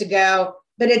 years ago,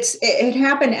 but it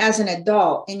happened as an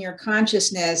adult in your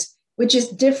consciousness, which is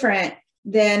different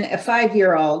than a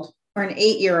 5-year-old or an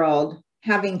 8-year-old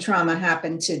having trauma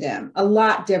happen to them. A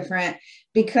lot different,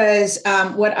 because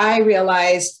what I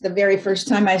realized the very first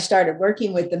time I started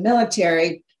working with the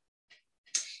military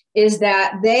is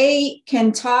that they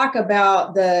can talk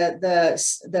about the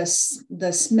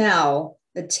smell,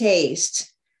 the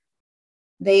taste.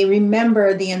 They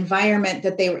remember the environment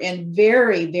that they were in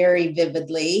very, very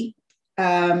vividly.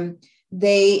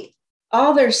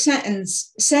 All their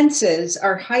senses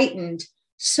are heightened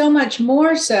so much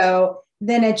more so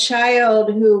than a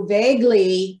child who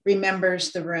vaguely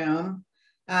remembers the room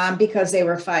because they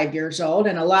were 5 years old,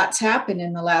 and a lot's happened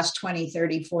in the last 20,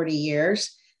 30, 40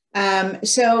 years.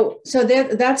 So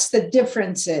that's the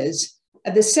differences.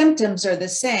 The symptoms are the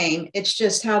same. It's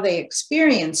just how they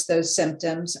experience those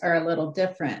symptoms are a little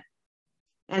different.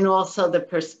 And also the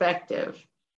perspective.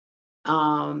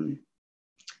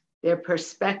 Their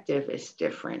perspective is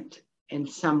different in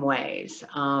some ways.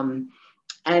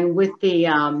 And with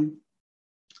the,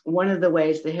 one of the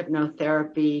ways the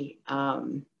hypnotherapy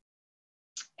can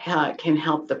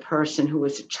help the person who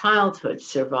is a childhood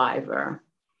survivor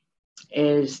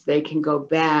is they can go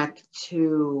back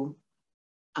to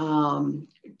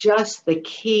just the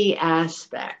key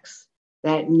aspects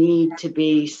that need to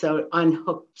be so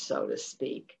unhooked, so to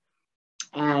speak,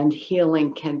 and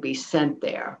healing can be sent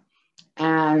there.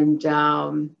 And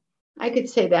I could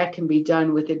say that can be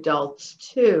done with adults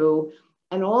too.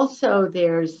 And also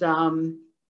there's, I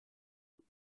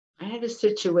had a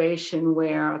situation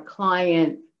where a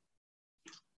client,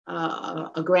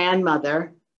 a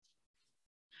grandmother,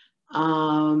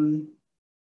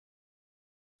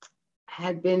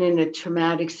 had been in a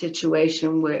traumatic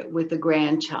situation with a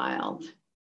grandchild,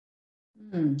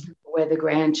 where the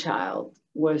grandchild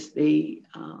was the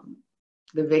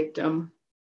victim.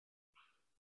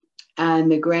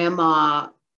 And the grandma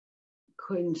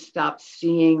couldn't stop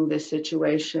seeing the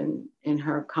situation in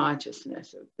her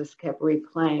consciousness. It just kept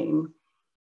replaying.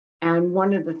 And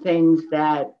one of the things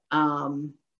that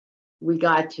we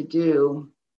got to do,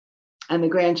 and the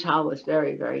grandchild was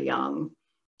very, very young,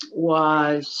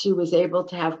 was she was able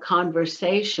to have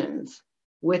conversations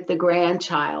with the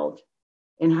grandchild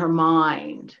in her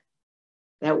mind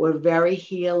that were very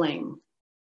healing,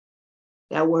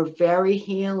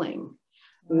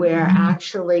 where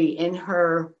actually in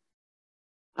her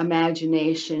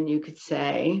imagination, you could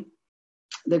say,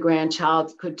 the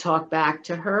grandchild could talk back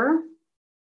to her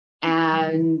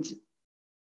and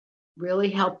really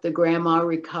help the grandma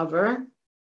recover.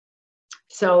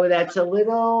 So that's a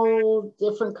little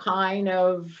different kind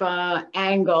of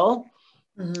angle.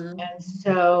 And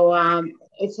so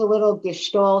it's a little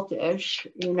gestalt-ish,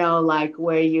 you know, like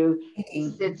where you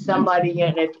sit somebody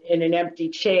in an empty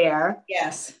chair.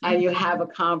 Yes. And you have a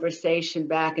conversation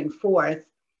back and forth.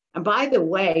 And by the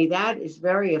way, that is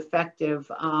very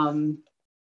effective.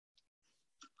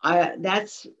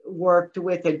 That's worked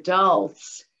with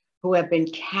adults who have been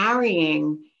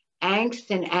carrying angst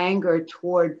and anger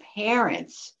toward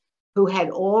parents who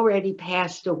had already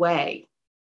passed away,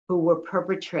 who were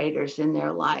perpetrators in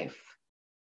their life.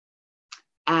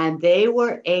 And they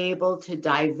were able to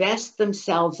divest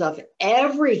themselves of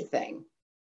everything.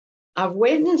 I've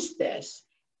witnessed this,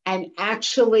 and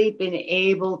actually been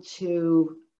able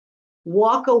to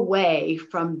walk away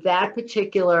from that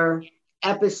particular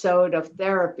episode of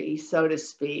therapy, so to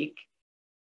speak,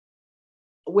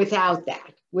 without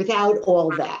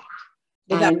all that.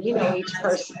 And, you know, each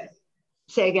person,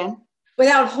 say again?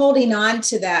 Without holding on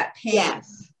to that pain.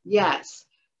 Yes.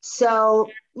 So,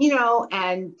 you know,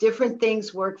 and different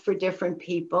things work for different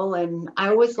people. And I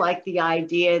always like the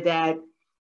idea that,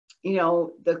 you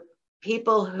know, the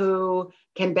people who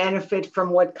can benefit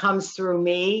from what comes through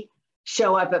me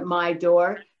show up at my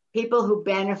door. People who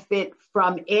benefit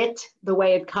from it, the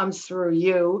way it comes through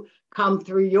you, come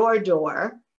through your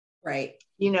door. Right.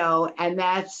 You know, and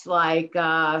that's like,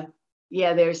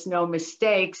 there's no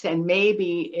mistakes. And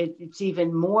maybe it's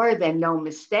even more than no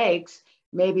mistakes.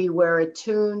 Maybe we're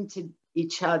attuned to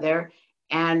each other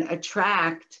and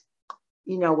attract,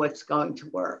 you know, what's going to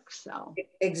work. So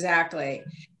exactly.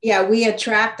 Yeah, we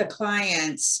attract the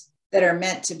clients that are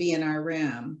meant to be in our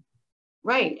room.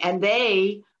 Right. And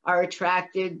they are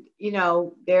attracted, you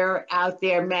know, they're out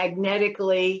there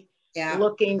magnetically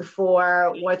looking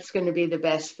for what's going to be the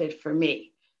best fit for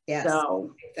me. Yes,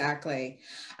 so exactly.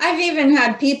 I've even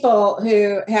had people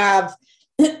who have,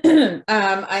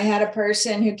 I had a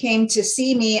person who came to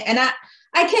see me, and I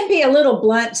can be a little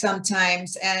blunt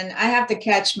sometimes, and I have to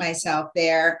catch myself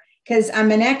there because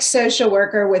I'm an ex-social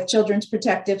worker with Children's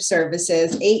Protective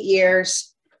Services, 8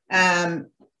 years,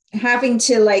 having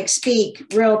to like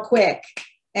speak real quick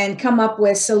and come up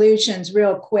with solutions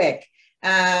real quick.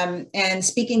 And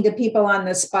speaking to people on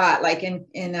the spot, like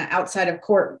in outside of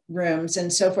courtrooms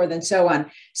and so forth and so on.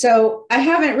 So I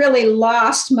haven't really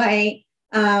lost my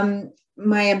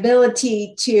my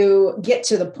ability to get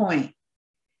to the point.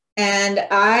 And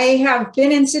I have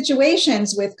been in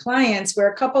situations with clients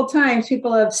where a couple times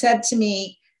people have said to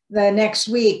me the next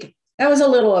week, that was a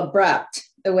little abrupt,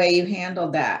 the way you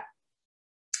handled that.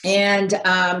 And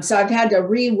so I've had to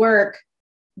rework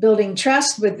building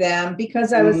trust with them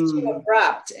because I was too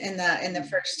abrupt in the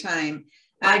first time.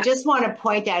 I just want to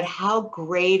point out how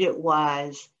great it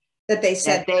was that they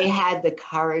said that they had the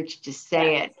courage to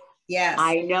say it. Yes.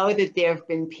 I know that there have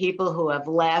been people who have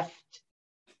left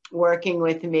working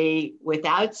with me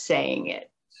without saying it.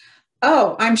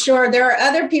 Oh, I'm sure there are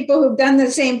other people who've done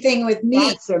the same thing with me.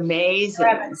 That's amazing. I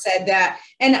haven't said that.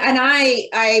 And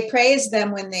I praise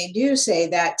them when they do say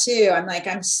that too. I'm like,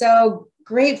 I'm so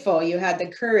grateful you had the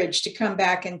courage to come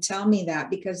back and tell me that,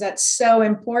 because that's so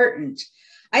important.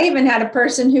 I even had a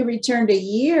person who returned a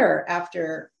year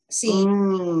after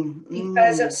seeing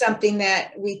because of something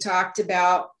that we talked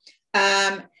about.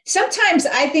 Sometimes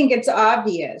I think it's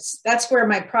obvious. That's where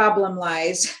my problem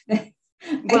lies.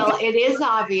 Well, it is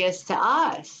obvious to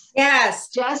us. Yes.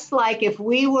 Just like if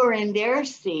we were in their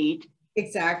seat.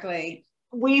 Exactly.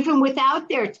 Even without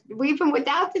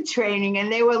the training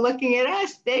and they were looking at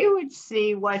us, they would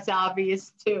see what's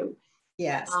obvious too.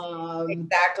 Yes,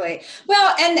 exactly.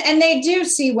 Well, and they do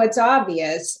see what's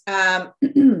obvious.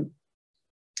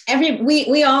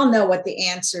 We all know what the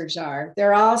answers are.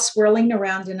 They're all swirling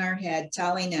around in our head,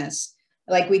 telling us,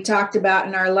 like we talked about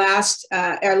in our last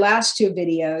two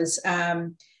videos,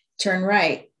 turn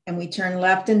right, and we turn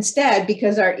left instead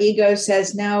because our ego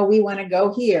says, no, we want to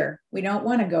go here. We don't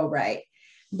want to go right.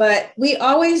 But we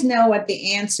always know what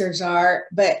the answers are,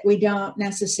 but we don't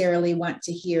necessarily want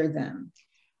to hear them.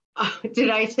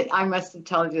 I must have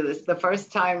told you this the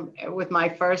first time with my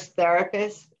first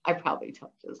therapist. I probably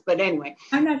told you this, but anyway.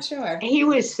 I'm not sure. He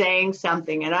was saying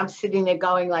something and I'm sitting there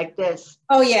going like this.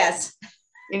 Oh, yes.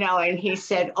 You know, and he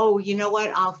said, oh, you know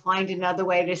what? I'll find another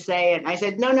way to say it. And I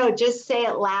said, no, just say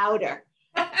it louder.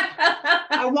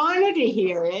 I wanted to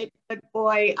hear it, but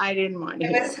boy, I didn't want to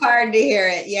hear it. It was hard to hear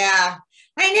it. Yeah,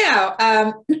 I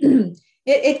know.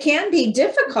 It can be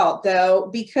difficult though,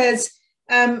 because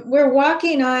we're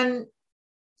walking on,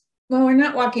 well, we're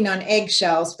not walking on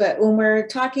eggshells, but when we're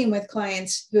talking with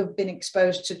clients who have been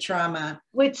exposed to trauma.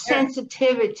 With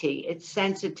sensitivity, it's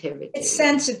sensitivity. It's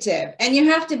sensitive. And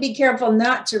you have to be careful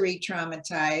not to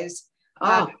re-traumatize.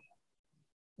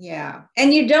 Yeah.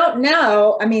 And you don't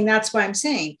know, I mean, that's why I'm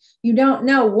saying, you don't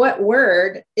know what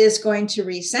word is going to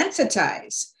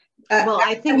resensitize. Well,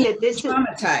 I think that this is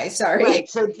traumatized. Sorry. Right.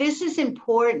 So this is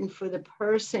important for the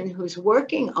person who's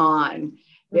working on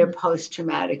their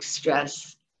post-traumatic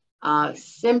stress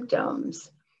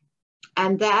symptoms.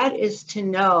 And that is to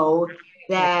know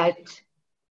that,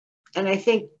 and I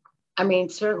think, I mean,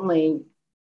 certainly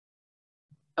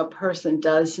a person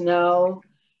does know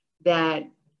that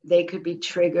they could be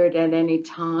triggered at any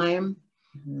time.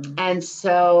 And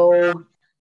so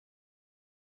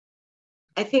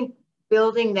I think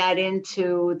building that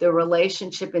into the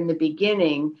relationship in the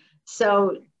beginning.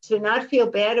 So to not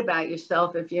feel bad about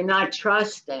yourself if you're not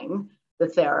trusting the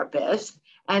therapist,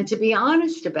 and to be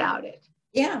honest about it.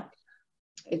 Yeah.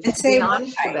 It's to be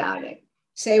honest about it.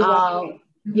 Say why.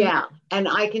 Yeah. And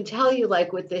I can tell you,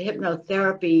 like with the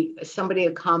hypnotherapy, somebody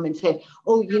would come and say,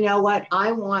 oh, you know what?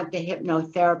 I want the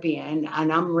hypnotherapy and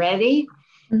I'm ready.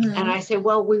 And I say,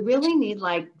 well, we really need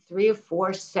like 3 or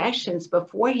 4 sessions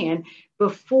beforehand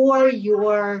before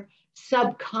your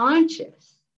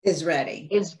subconscious is ready,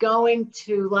 is going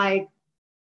to like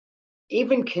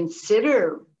even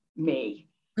consider me,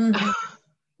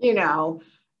 you know,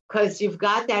 because you've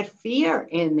got that fear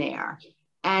in there.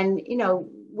 And, you know,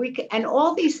 and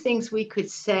all these things we could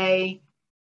say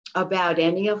about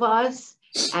any of us,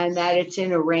 and that it's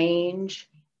in a range.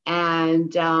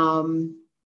 And,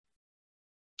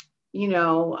 you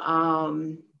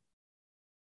know,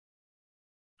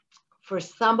 for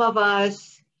some of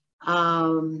us,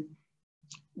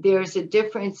 there's a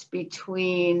difference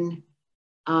between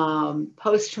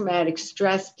post-traumatic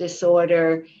stress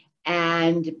disorder,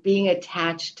 and being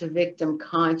attached to victim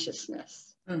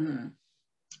consciousness. Mm-hmm.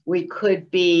 We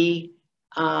could be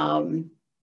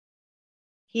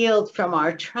healed from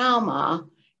our trauma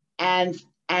and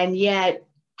yet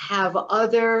have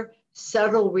other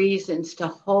subtle reasons to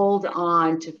hold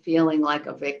on to feeling like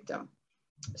a victim.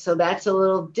 So that's a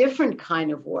little different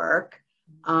kind of work.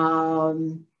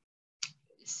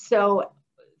 So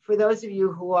for those of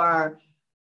you who are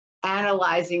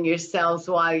analyzing yourselves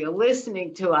while you're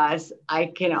listening to us, I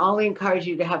can only encourage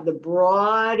you to have the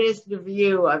broadest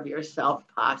view of yourself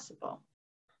possible.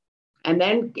 And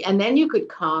then you could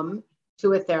come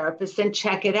to a therapist and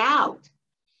check it out.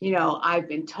 You know, I've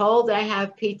been told I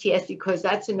have PTSD, because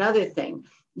that's another thing.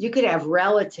 You could have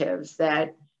relatives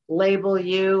that label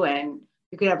you, and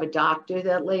you could have a doctor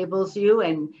that labels you,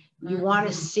 and you want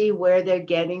to see where they're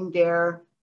getting their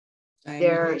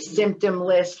symptom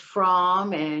list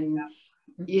from, and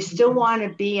you still want to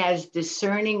be as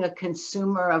discerning a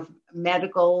consumer of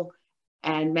medical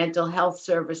and mental health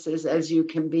services as you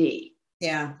can be.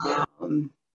 Yeah,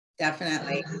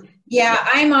 definitely. Yeah,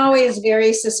 I'm always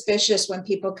very suspicious when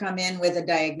people come in with a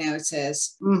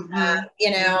diagnosis.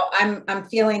 You know, I'm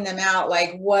feeling them out,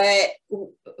 like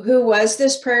who was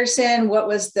this person? What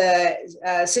was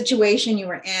the situation you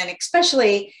were in?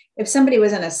 Especially if somebody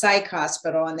was in a psych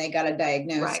hospital and they got a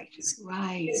diagnosis.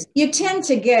 Right. You tend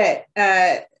to get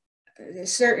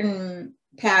certain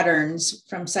patterns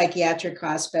from psychiatric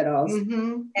hospitals.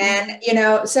 And, you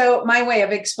know, so my way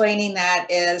of explaining that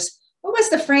is, what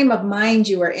was the frame of mind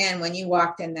you were in when you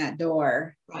walked in that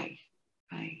door? Right.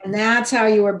 And that's how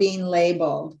you were being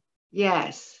labeled.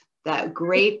 Yes, that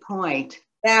great point.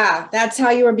 Yeah, that's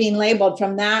how you were being labeled,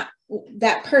 from that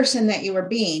person that you were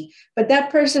being. But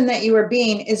that person that you were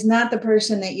being is not the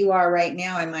person that you are right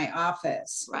now in my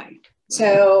office. Right.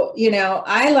 So, you know,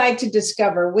 I like to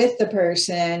discover with the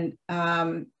person,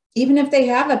 even if they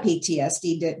have a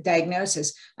PTSD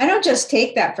diagnosis, I don't just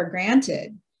take that for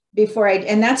granted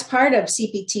and that's part of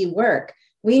CPT work.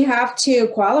 We have to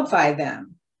qualify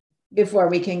them before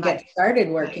we can get started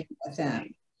working with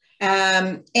them.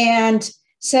 And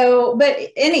so, but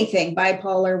anything,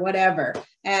 bipolar, whatever.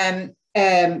 I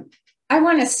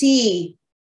want to see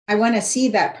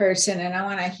that person, and I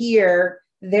want to hear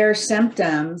their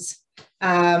symptoms,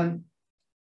 and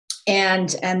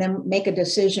then make a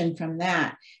decision from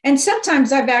that. And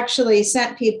sometimes I've actually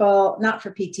sent people, not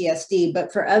for PTSD,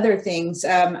 but for other things.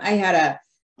 I had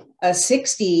a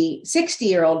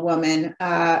 60-year-old woman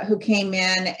who came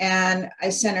in, and I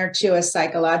sent her to a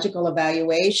psychological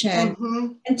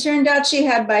evaluation, and turned out she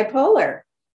had bipolar.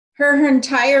 Her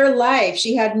entire life,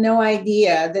 she had no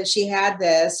idea that she had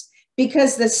this,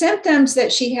 because the symptoms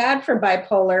that she had for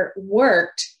bipolar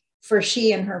worked for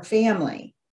she and her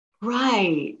family.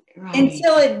 Right.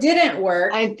 Until it didn't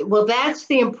work. Well, that's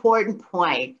the important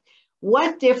point.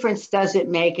 What difference does it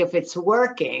make if it's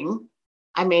working?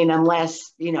 I mean,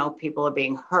 unless, you know, people are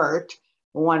being hurt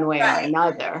one way or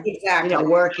another, exactly. You know,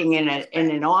 working in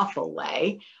an awful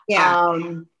way. Yeah.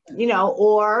 You know,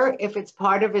 or if it's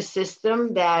part of a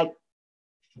system that,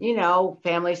 you know,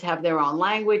 families have their own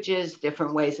languages,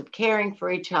 different ways of caring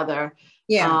for each other.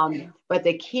 Yeah. But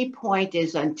the key point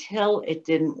is until it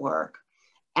didn't work.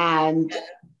 And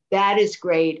that is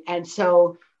great. And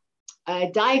so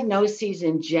diagnoses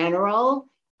in general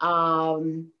are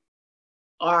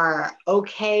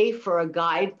okay for a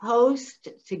guidepost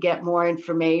to get more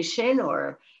information,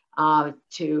 or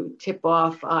to tip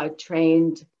off a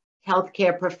trained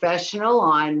healthcare professional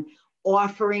on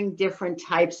offering different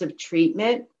types of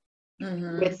treatment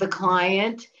with the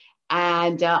client.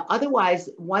 And otherwise,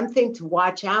 one thing to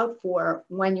watch out for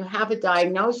when you have a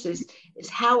diagnosis is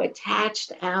how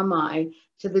attached am I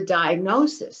to the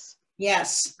diagnosis?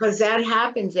 Yes. Because that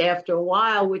happens after a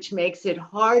while, which makes it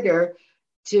harder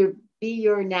to be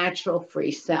your natural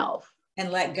free self.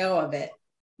 And let go of it.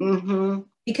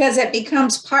 Because it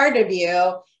becomes part of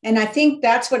you. And I think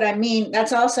that's what I mean.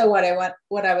 That's also what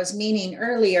I was meaning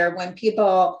earlier when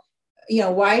people, you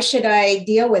know, why should I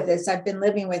deal with this? I've been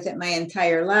living with it my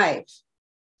entire life.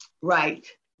 Right.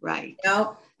 You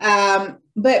know?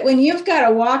 But when you've got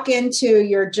to walk into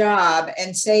your job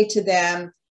and say to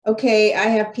them, okay, I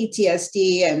have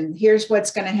PTSD and here's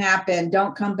what's going to happen.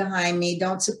 Don't come behind me.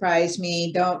 Don't surprise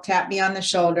me. Don't tap me on the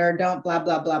shoulder. Don't blah,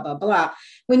 blah, blah, blah, blah.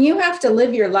 When you have to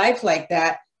live your life like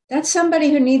that, that's somebody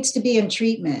who needs to be in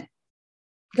treatment.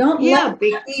 Don't let it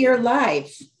be your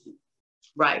life.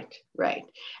 Right.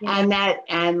 Yeah.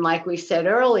 And like we said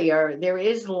earlier, there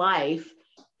is life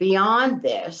beyond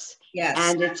this. Yes.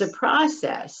 And it's a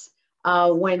process.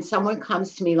 When someone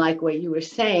comes to me, like what you were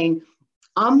saying,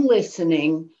 I'm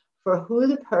listening for who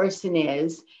the person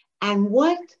is and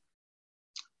what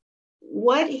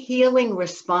healing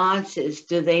responses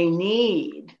do they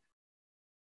need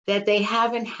that they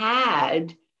haven't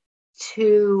had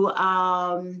to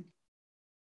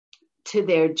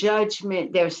their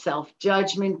judgment, their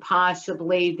self-judgment,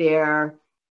 possibly their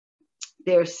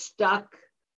stuck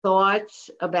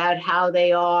thoughts about how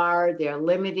they are, their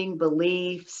limiting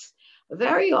beliefs.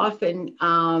 Very often,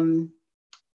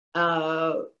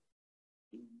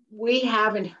 we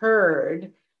haven't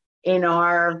heard in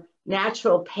our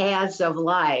natural paths of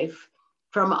life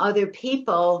from other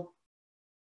people,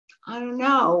 I don't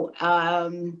know,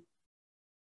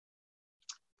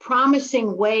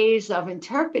 promising ways of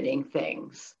interpreting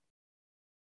things.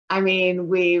 I mean,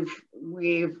 we've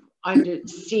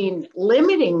seen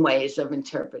limiting ways of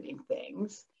interpreting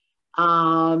things.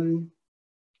 And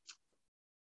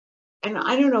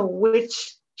I don't know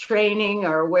which training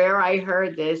or where I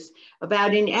heard this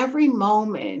about in every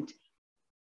moment,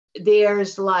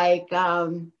 there's like,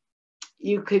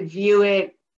 you could view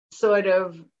it sort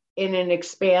of in an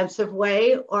expansive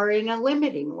way or in a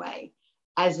limiting way,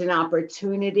 as an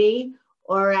opportunity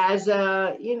or as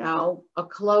a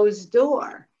closed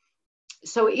door.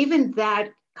 So even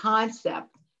that concept,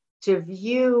 to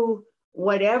view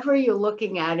whatever you're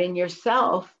looking at in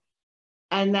yourself,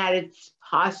 and that it's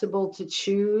possible to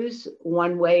choose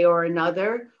one way or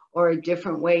another, or a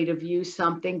different way to view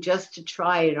something, just to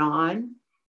try it on,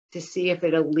 to see if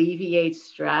it alleviates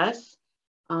stress,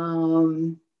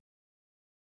 and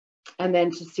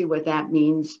then to see what that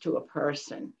means to a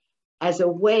person, as a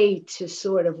way to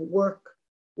sort of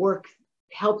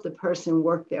help the person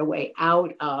work their way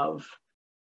out of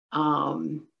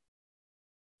an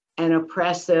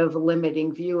oppressive,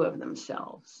 limiting view of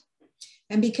themselves.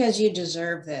 And because you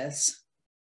deserve this.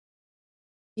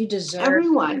 You deserve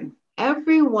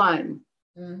everyone.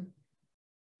 Mm.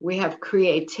 We have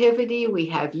creativity, we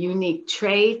have unique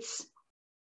traits.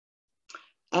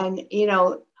 And,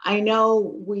 I know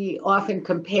we often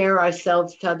compare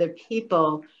ourselves to other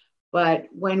people, but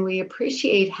when we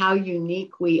appreciate how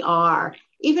unique we are,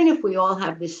 even if we all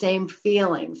have the same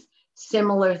feelings,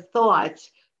 similar thoughts,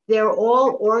 they're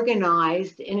all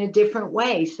organized in a different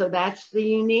way. So that's the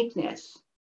uniqueness.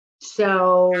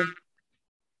 So,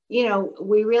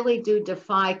 we really do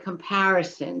defy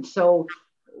comparison. So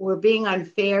we're being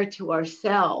unfair to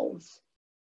ourselves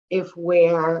if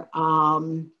we're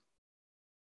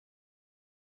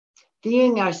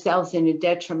viewing ourselves in a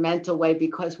detrimental way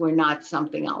because we're not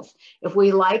something else. If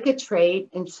we like a trait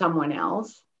in someone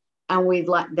else, and we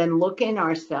then look in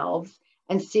ourselves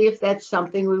and see if that's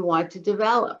something we want to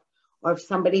develop, or if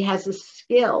somebody has a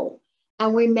skill,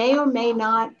 and we may or may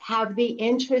not have the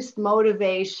interest,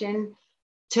 motivation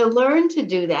to learn to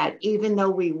do that, even though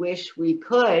we wish we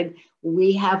could,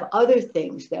 we have other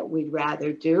things that we'd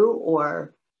rather do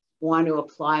or want to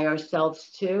apply ourselves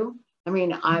to. I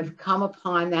mean, I've come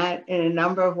upon that in a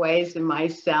number of ways in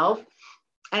myself,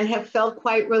 and have felt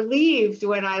quite relieved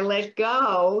when I let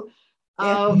go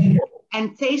of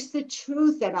and face the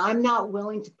truth that I'm not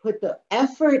willing to put the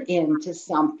effort into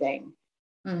something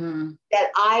that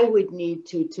I would need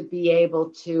to be able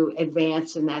to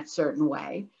advance in that certain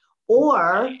way,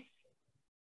 or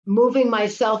moving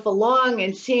myself along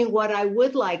and seeing what I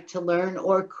would like to learn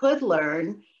or could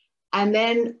learn. And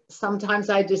then sometimes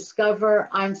I discover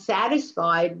I'm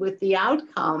satisfied with the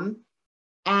outcome,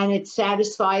 and it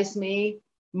satisfies me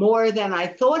more than I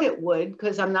thought it would,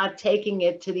 because I'm not taking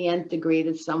it to the nth degree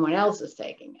that someone else is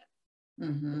taking it.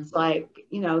 It's like,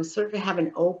 sort of have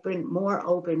an more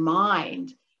open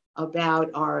mind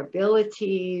about our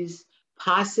abilities,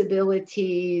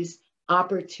 possibilities,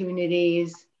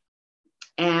 opportunities,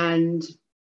 and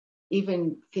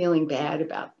even feeling bad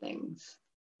about things.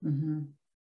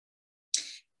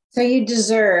 So you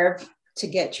deserve to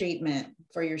get treatment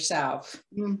for yourself,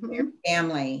 for your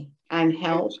family, and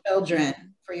help, for your children,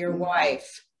 for your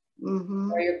wife,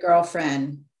 for your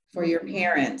girlfriend, for your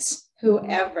parents,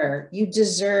 whoever. You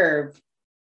deserve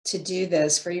to do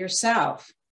this for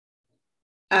yourself,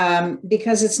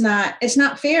 because it's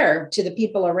not fair to the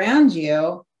people around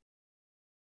you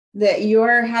that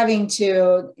you're having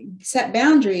to set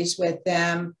boundaries with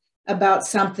them about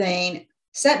something.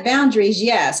 Set boundaries,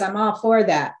 yes, I'm all for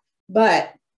that.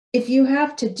 But if you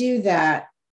have to do that,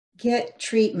 get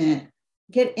treatment,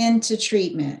 get into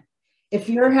treatment. If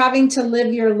you're having to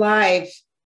live your life,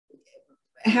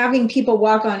 having people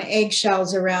walk on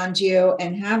eggshells around you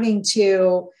and having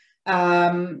to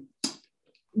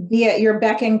be at your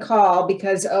beck and call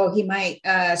because, he might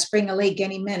spring a leak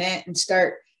any minute and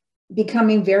start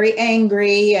becoming very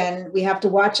angry, and we have to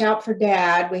watch out for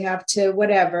dad. We have to,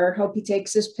 whatever, hope he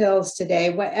takes his pills today,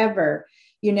 whatever,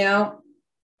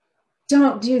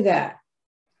 don't do that.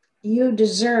 You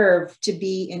deserve to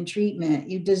be in treatment.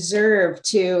 You deserve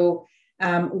to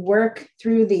work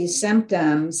through these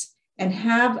symptoms and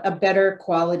have a better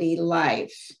quality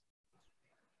life.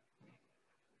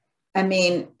 I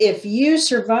mean, if you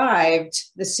survived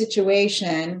the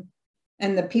situation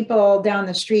and the people down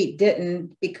the street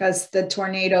didn't because the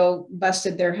tornado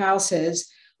busted their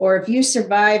houses, or if you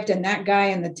survived and that guy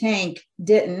in the tank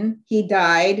didn't, he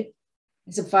died.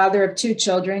 He's a father of 2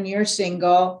 children, you're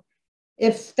single.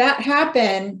 If that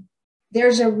happened,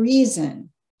 there's a reason.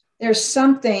 There's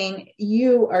something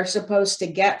you are supposed to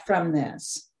get from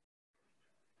this.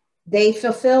 They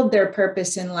fulfilled their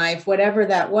purpose in life, whatever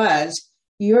that was.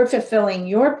 You're fulfilling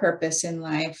your purpose in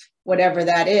life, whatever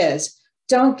that is.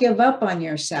 Don't give up on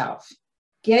yourself.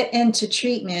 Get into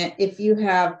treatment if you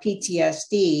have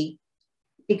PTSD,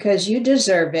 because you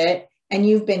deserve it. And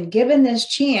you've been given this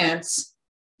chance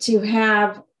to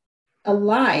have a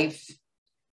life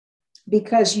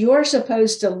because you're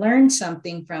supposed to learn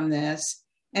something from this.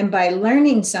 And by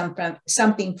learning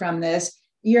something from this,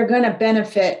 you're going to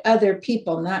benefit other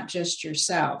people, not just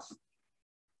yourself.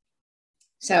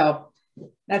 So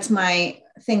that's my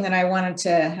thing that I wanted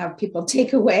to have people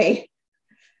take away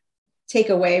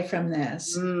from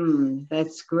this.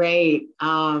 That's great.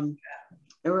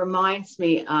 It reminds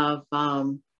me of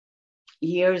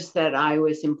years that I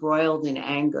was embroiled in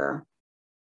anger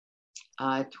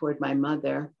toward my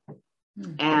mother.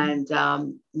 And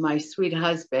my sweet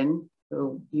husband,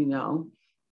 who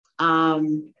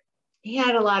he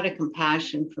had a lot of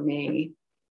compassion for me,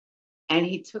 and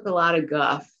he took a lot of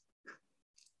guff.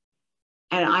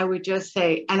 And I would just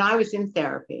say, and I was in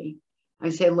therapy, I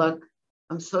say, look,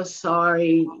 I'm so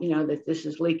sorry, that this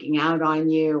is leaking out on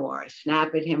you, or I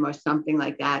snap at him or something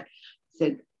like that. I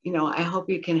said, I hope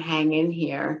you can hang in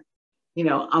here.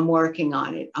 I'm working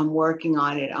on it. I'm working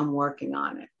on it. I'm working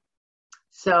on it.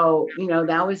 So,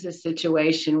 that was a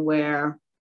situation where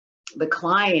the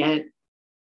client,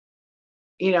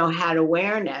 had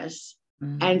awareness,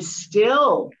 and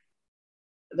still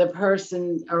the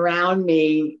person around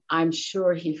me, I'm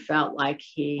sure he felt like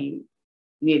he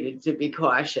needed to be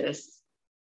cautious,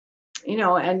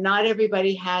 and not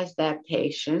everybody has that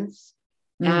patience.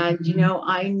 And,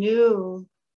 I knew,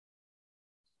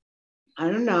 I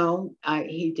don't know,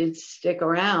 he did stick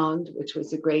around, which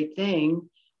was a great thing.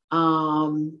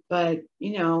 But,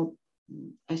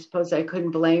 I suppose I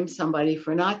couldn't blame somebody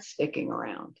for not sticking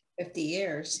around. 50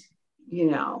 years.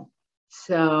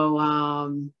 So,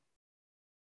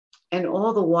 and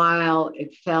all the while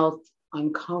it felt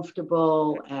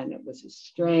uncomfortable and it was a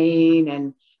strain,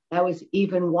 and that was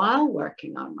even while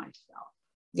working on myself.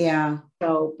 Yeah.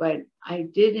 So, but I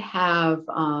did have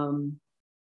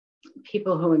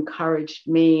people who encouraged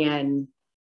me and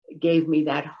gave me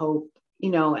that hope,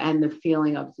 and the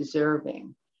feeling of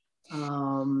deserving.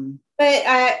 But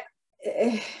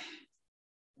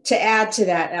to add to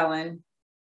that, Ellen,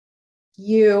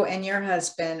 you and your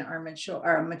husband are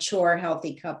a mature,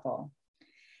 healthy couple.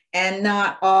 And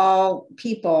not all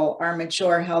people are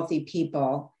mature, healthy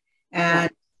people. And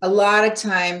a lot of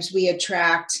times we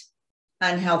attract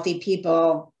unhealthy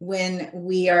people when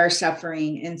we are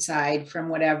suffering inside from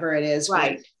whatever it is.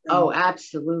 Right. Oh,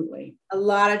 absolutely. A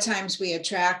lot of times we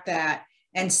attract that.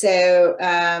 And so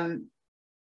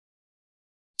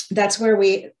that's where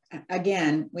we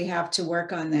have to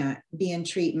work on that, be in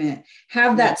treatment,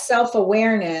 have that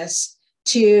self-awareness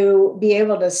to be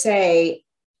able to say,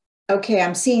 okay,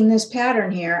 I'm seeing this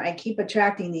pattern here. I keep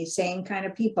attracting these same kind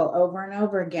of people over and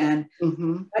over again.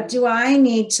 What do I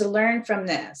need to learn from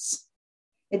this?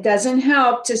 It doesn't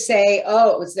help to say,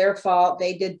 oh, it was their fault.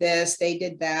 They did this, they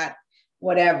did that,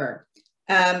 whatever.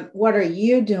 What are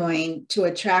you doing to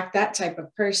attract that type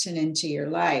of person into your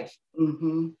life?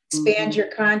 Expand your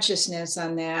consciousness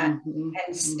on that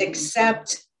and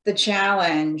accept the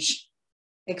challenge,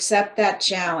 accept that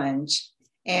challenge,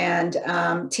 and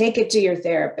take it to your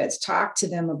therapist, talk to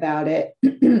them about it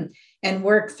and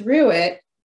work through it,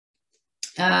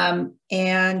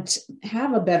 and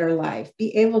have a better life,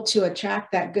 be able to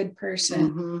attract that good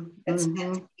person that's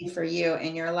meant to be for you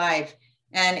in your life.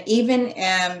 And even,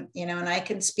 and I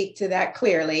can speak to that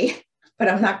clearly, but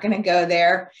I'm not going to go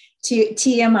there to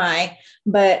TMI,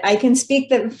 but I can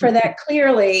speak for that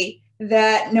clearly,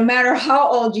 that no matter how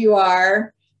old you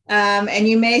are, and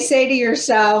you may say to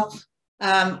yourself,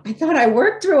 I thought I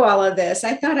worked through all of this.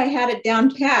 I thought I had it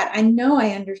down pat. I know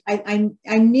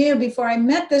I knew before I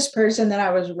met this person that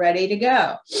I was ready to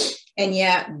go. And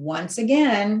yet, once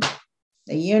again,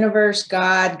 the universe,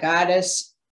 God,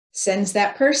 goddess sends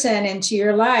that person into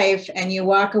your life, and you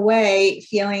walk away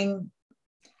feeling,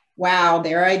 wow,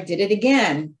 there I did it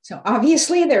again. So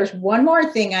obviously there's one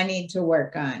more thing I need to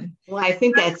work on. Well, I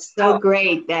think that's so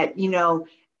great that, you know,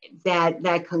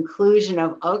 that conclusion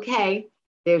of, okay,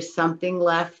 there's something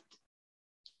left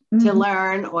to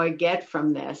learn or get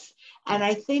from this. And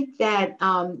I think that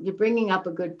you're bringing up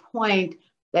a good point,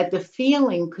 that the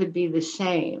feeling could be the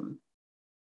same.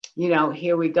 You know,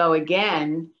 here we go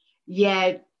again.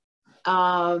 Yet,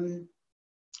 you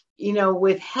know,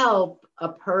 with help, a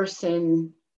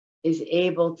person is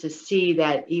able to see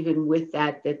that even with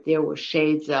that there were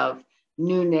shades of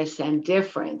newness and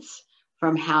difference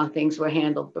from how things were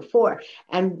handled before.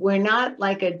 And we're not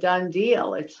like a done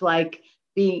deal. It's like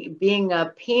being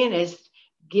a pianist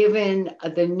given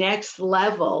the next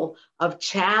level of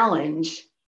challenge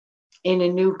in a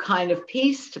new kind of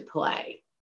piece to play,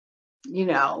 you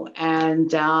know,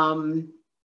 and,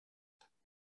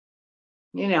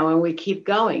 you know, and we keep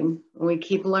going and we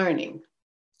keep learning.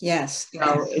 Yes.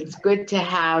 So it's good to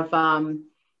have,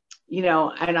 you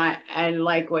know, and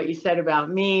like what you said about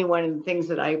me, one of the things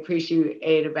that I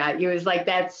appreciate about you is like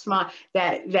that smart,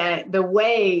 that the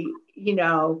way, you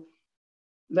know,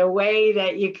 the way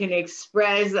that you can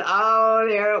express, oh,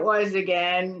 there it was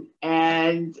again.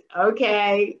 And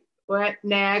okay, what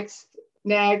next?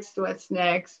 What's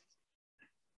next?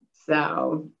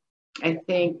 So I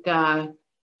think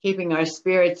keeping our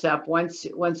spirits up, once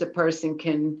a person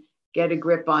can get a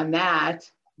grip on that,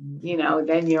 you know,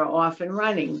 then you're off and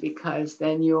running, because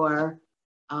then you're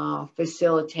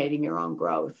facilitating your own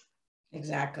growth.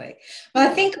 Exactly. Well,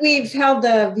 I think we've held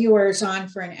the viewers on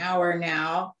for an hour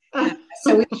now,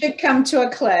 so we should come to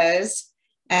a close.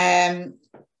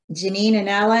 Janine and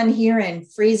Ellen here in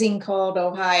freezing cold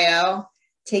Ohio,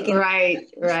 taking right.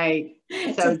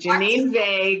 So Janine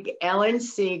Vague, Ellen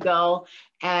Siegel,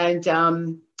 and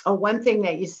one thing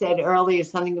that you said earlier,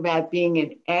 something about being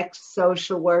an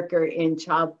ex-social worker in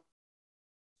children's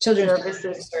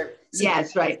services.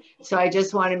 Yes, right. So I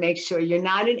just want to make sure you're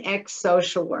not an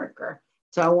ex-social worker.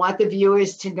 So I want the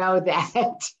viewers to know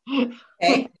that.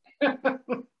 Okay.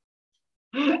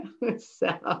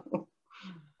 So.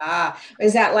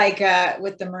 Is that like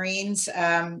with the Marines?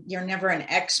 You're never an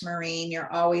ex-Marine,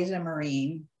 you're always a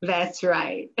Marine. That's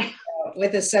right.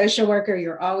 With a social worker,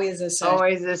 you're always a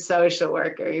social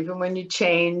worker, even when you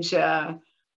change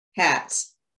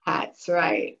hats.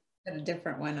 Right. Put a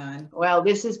different one on. Well,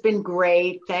 this has been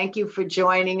great. Thank you for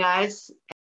joining us.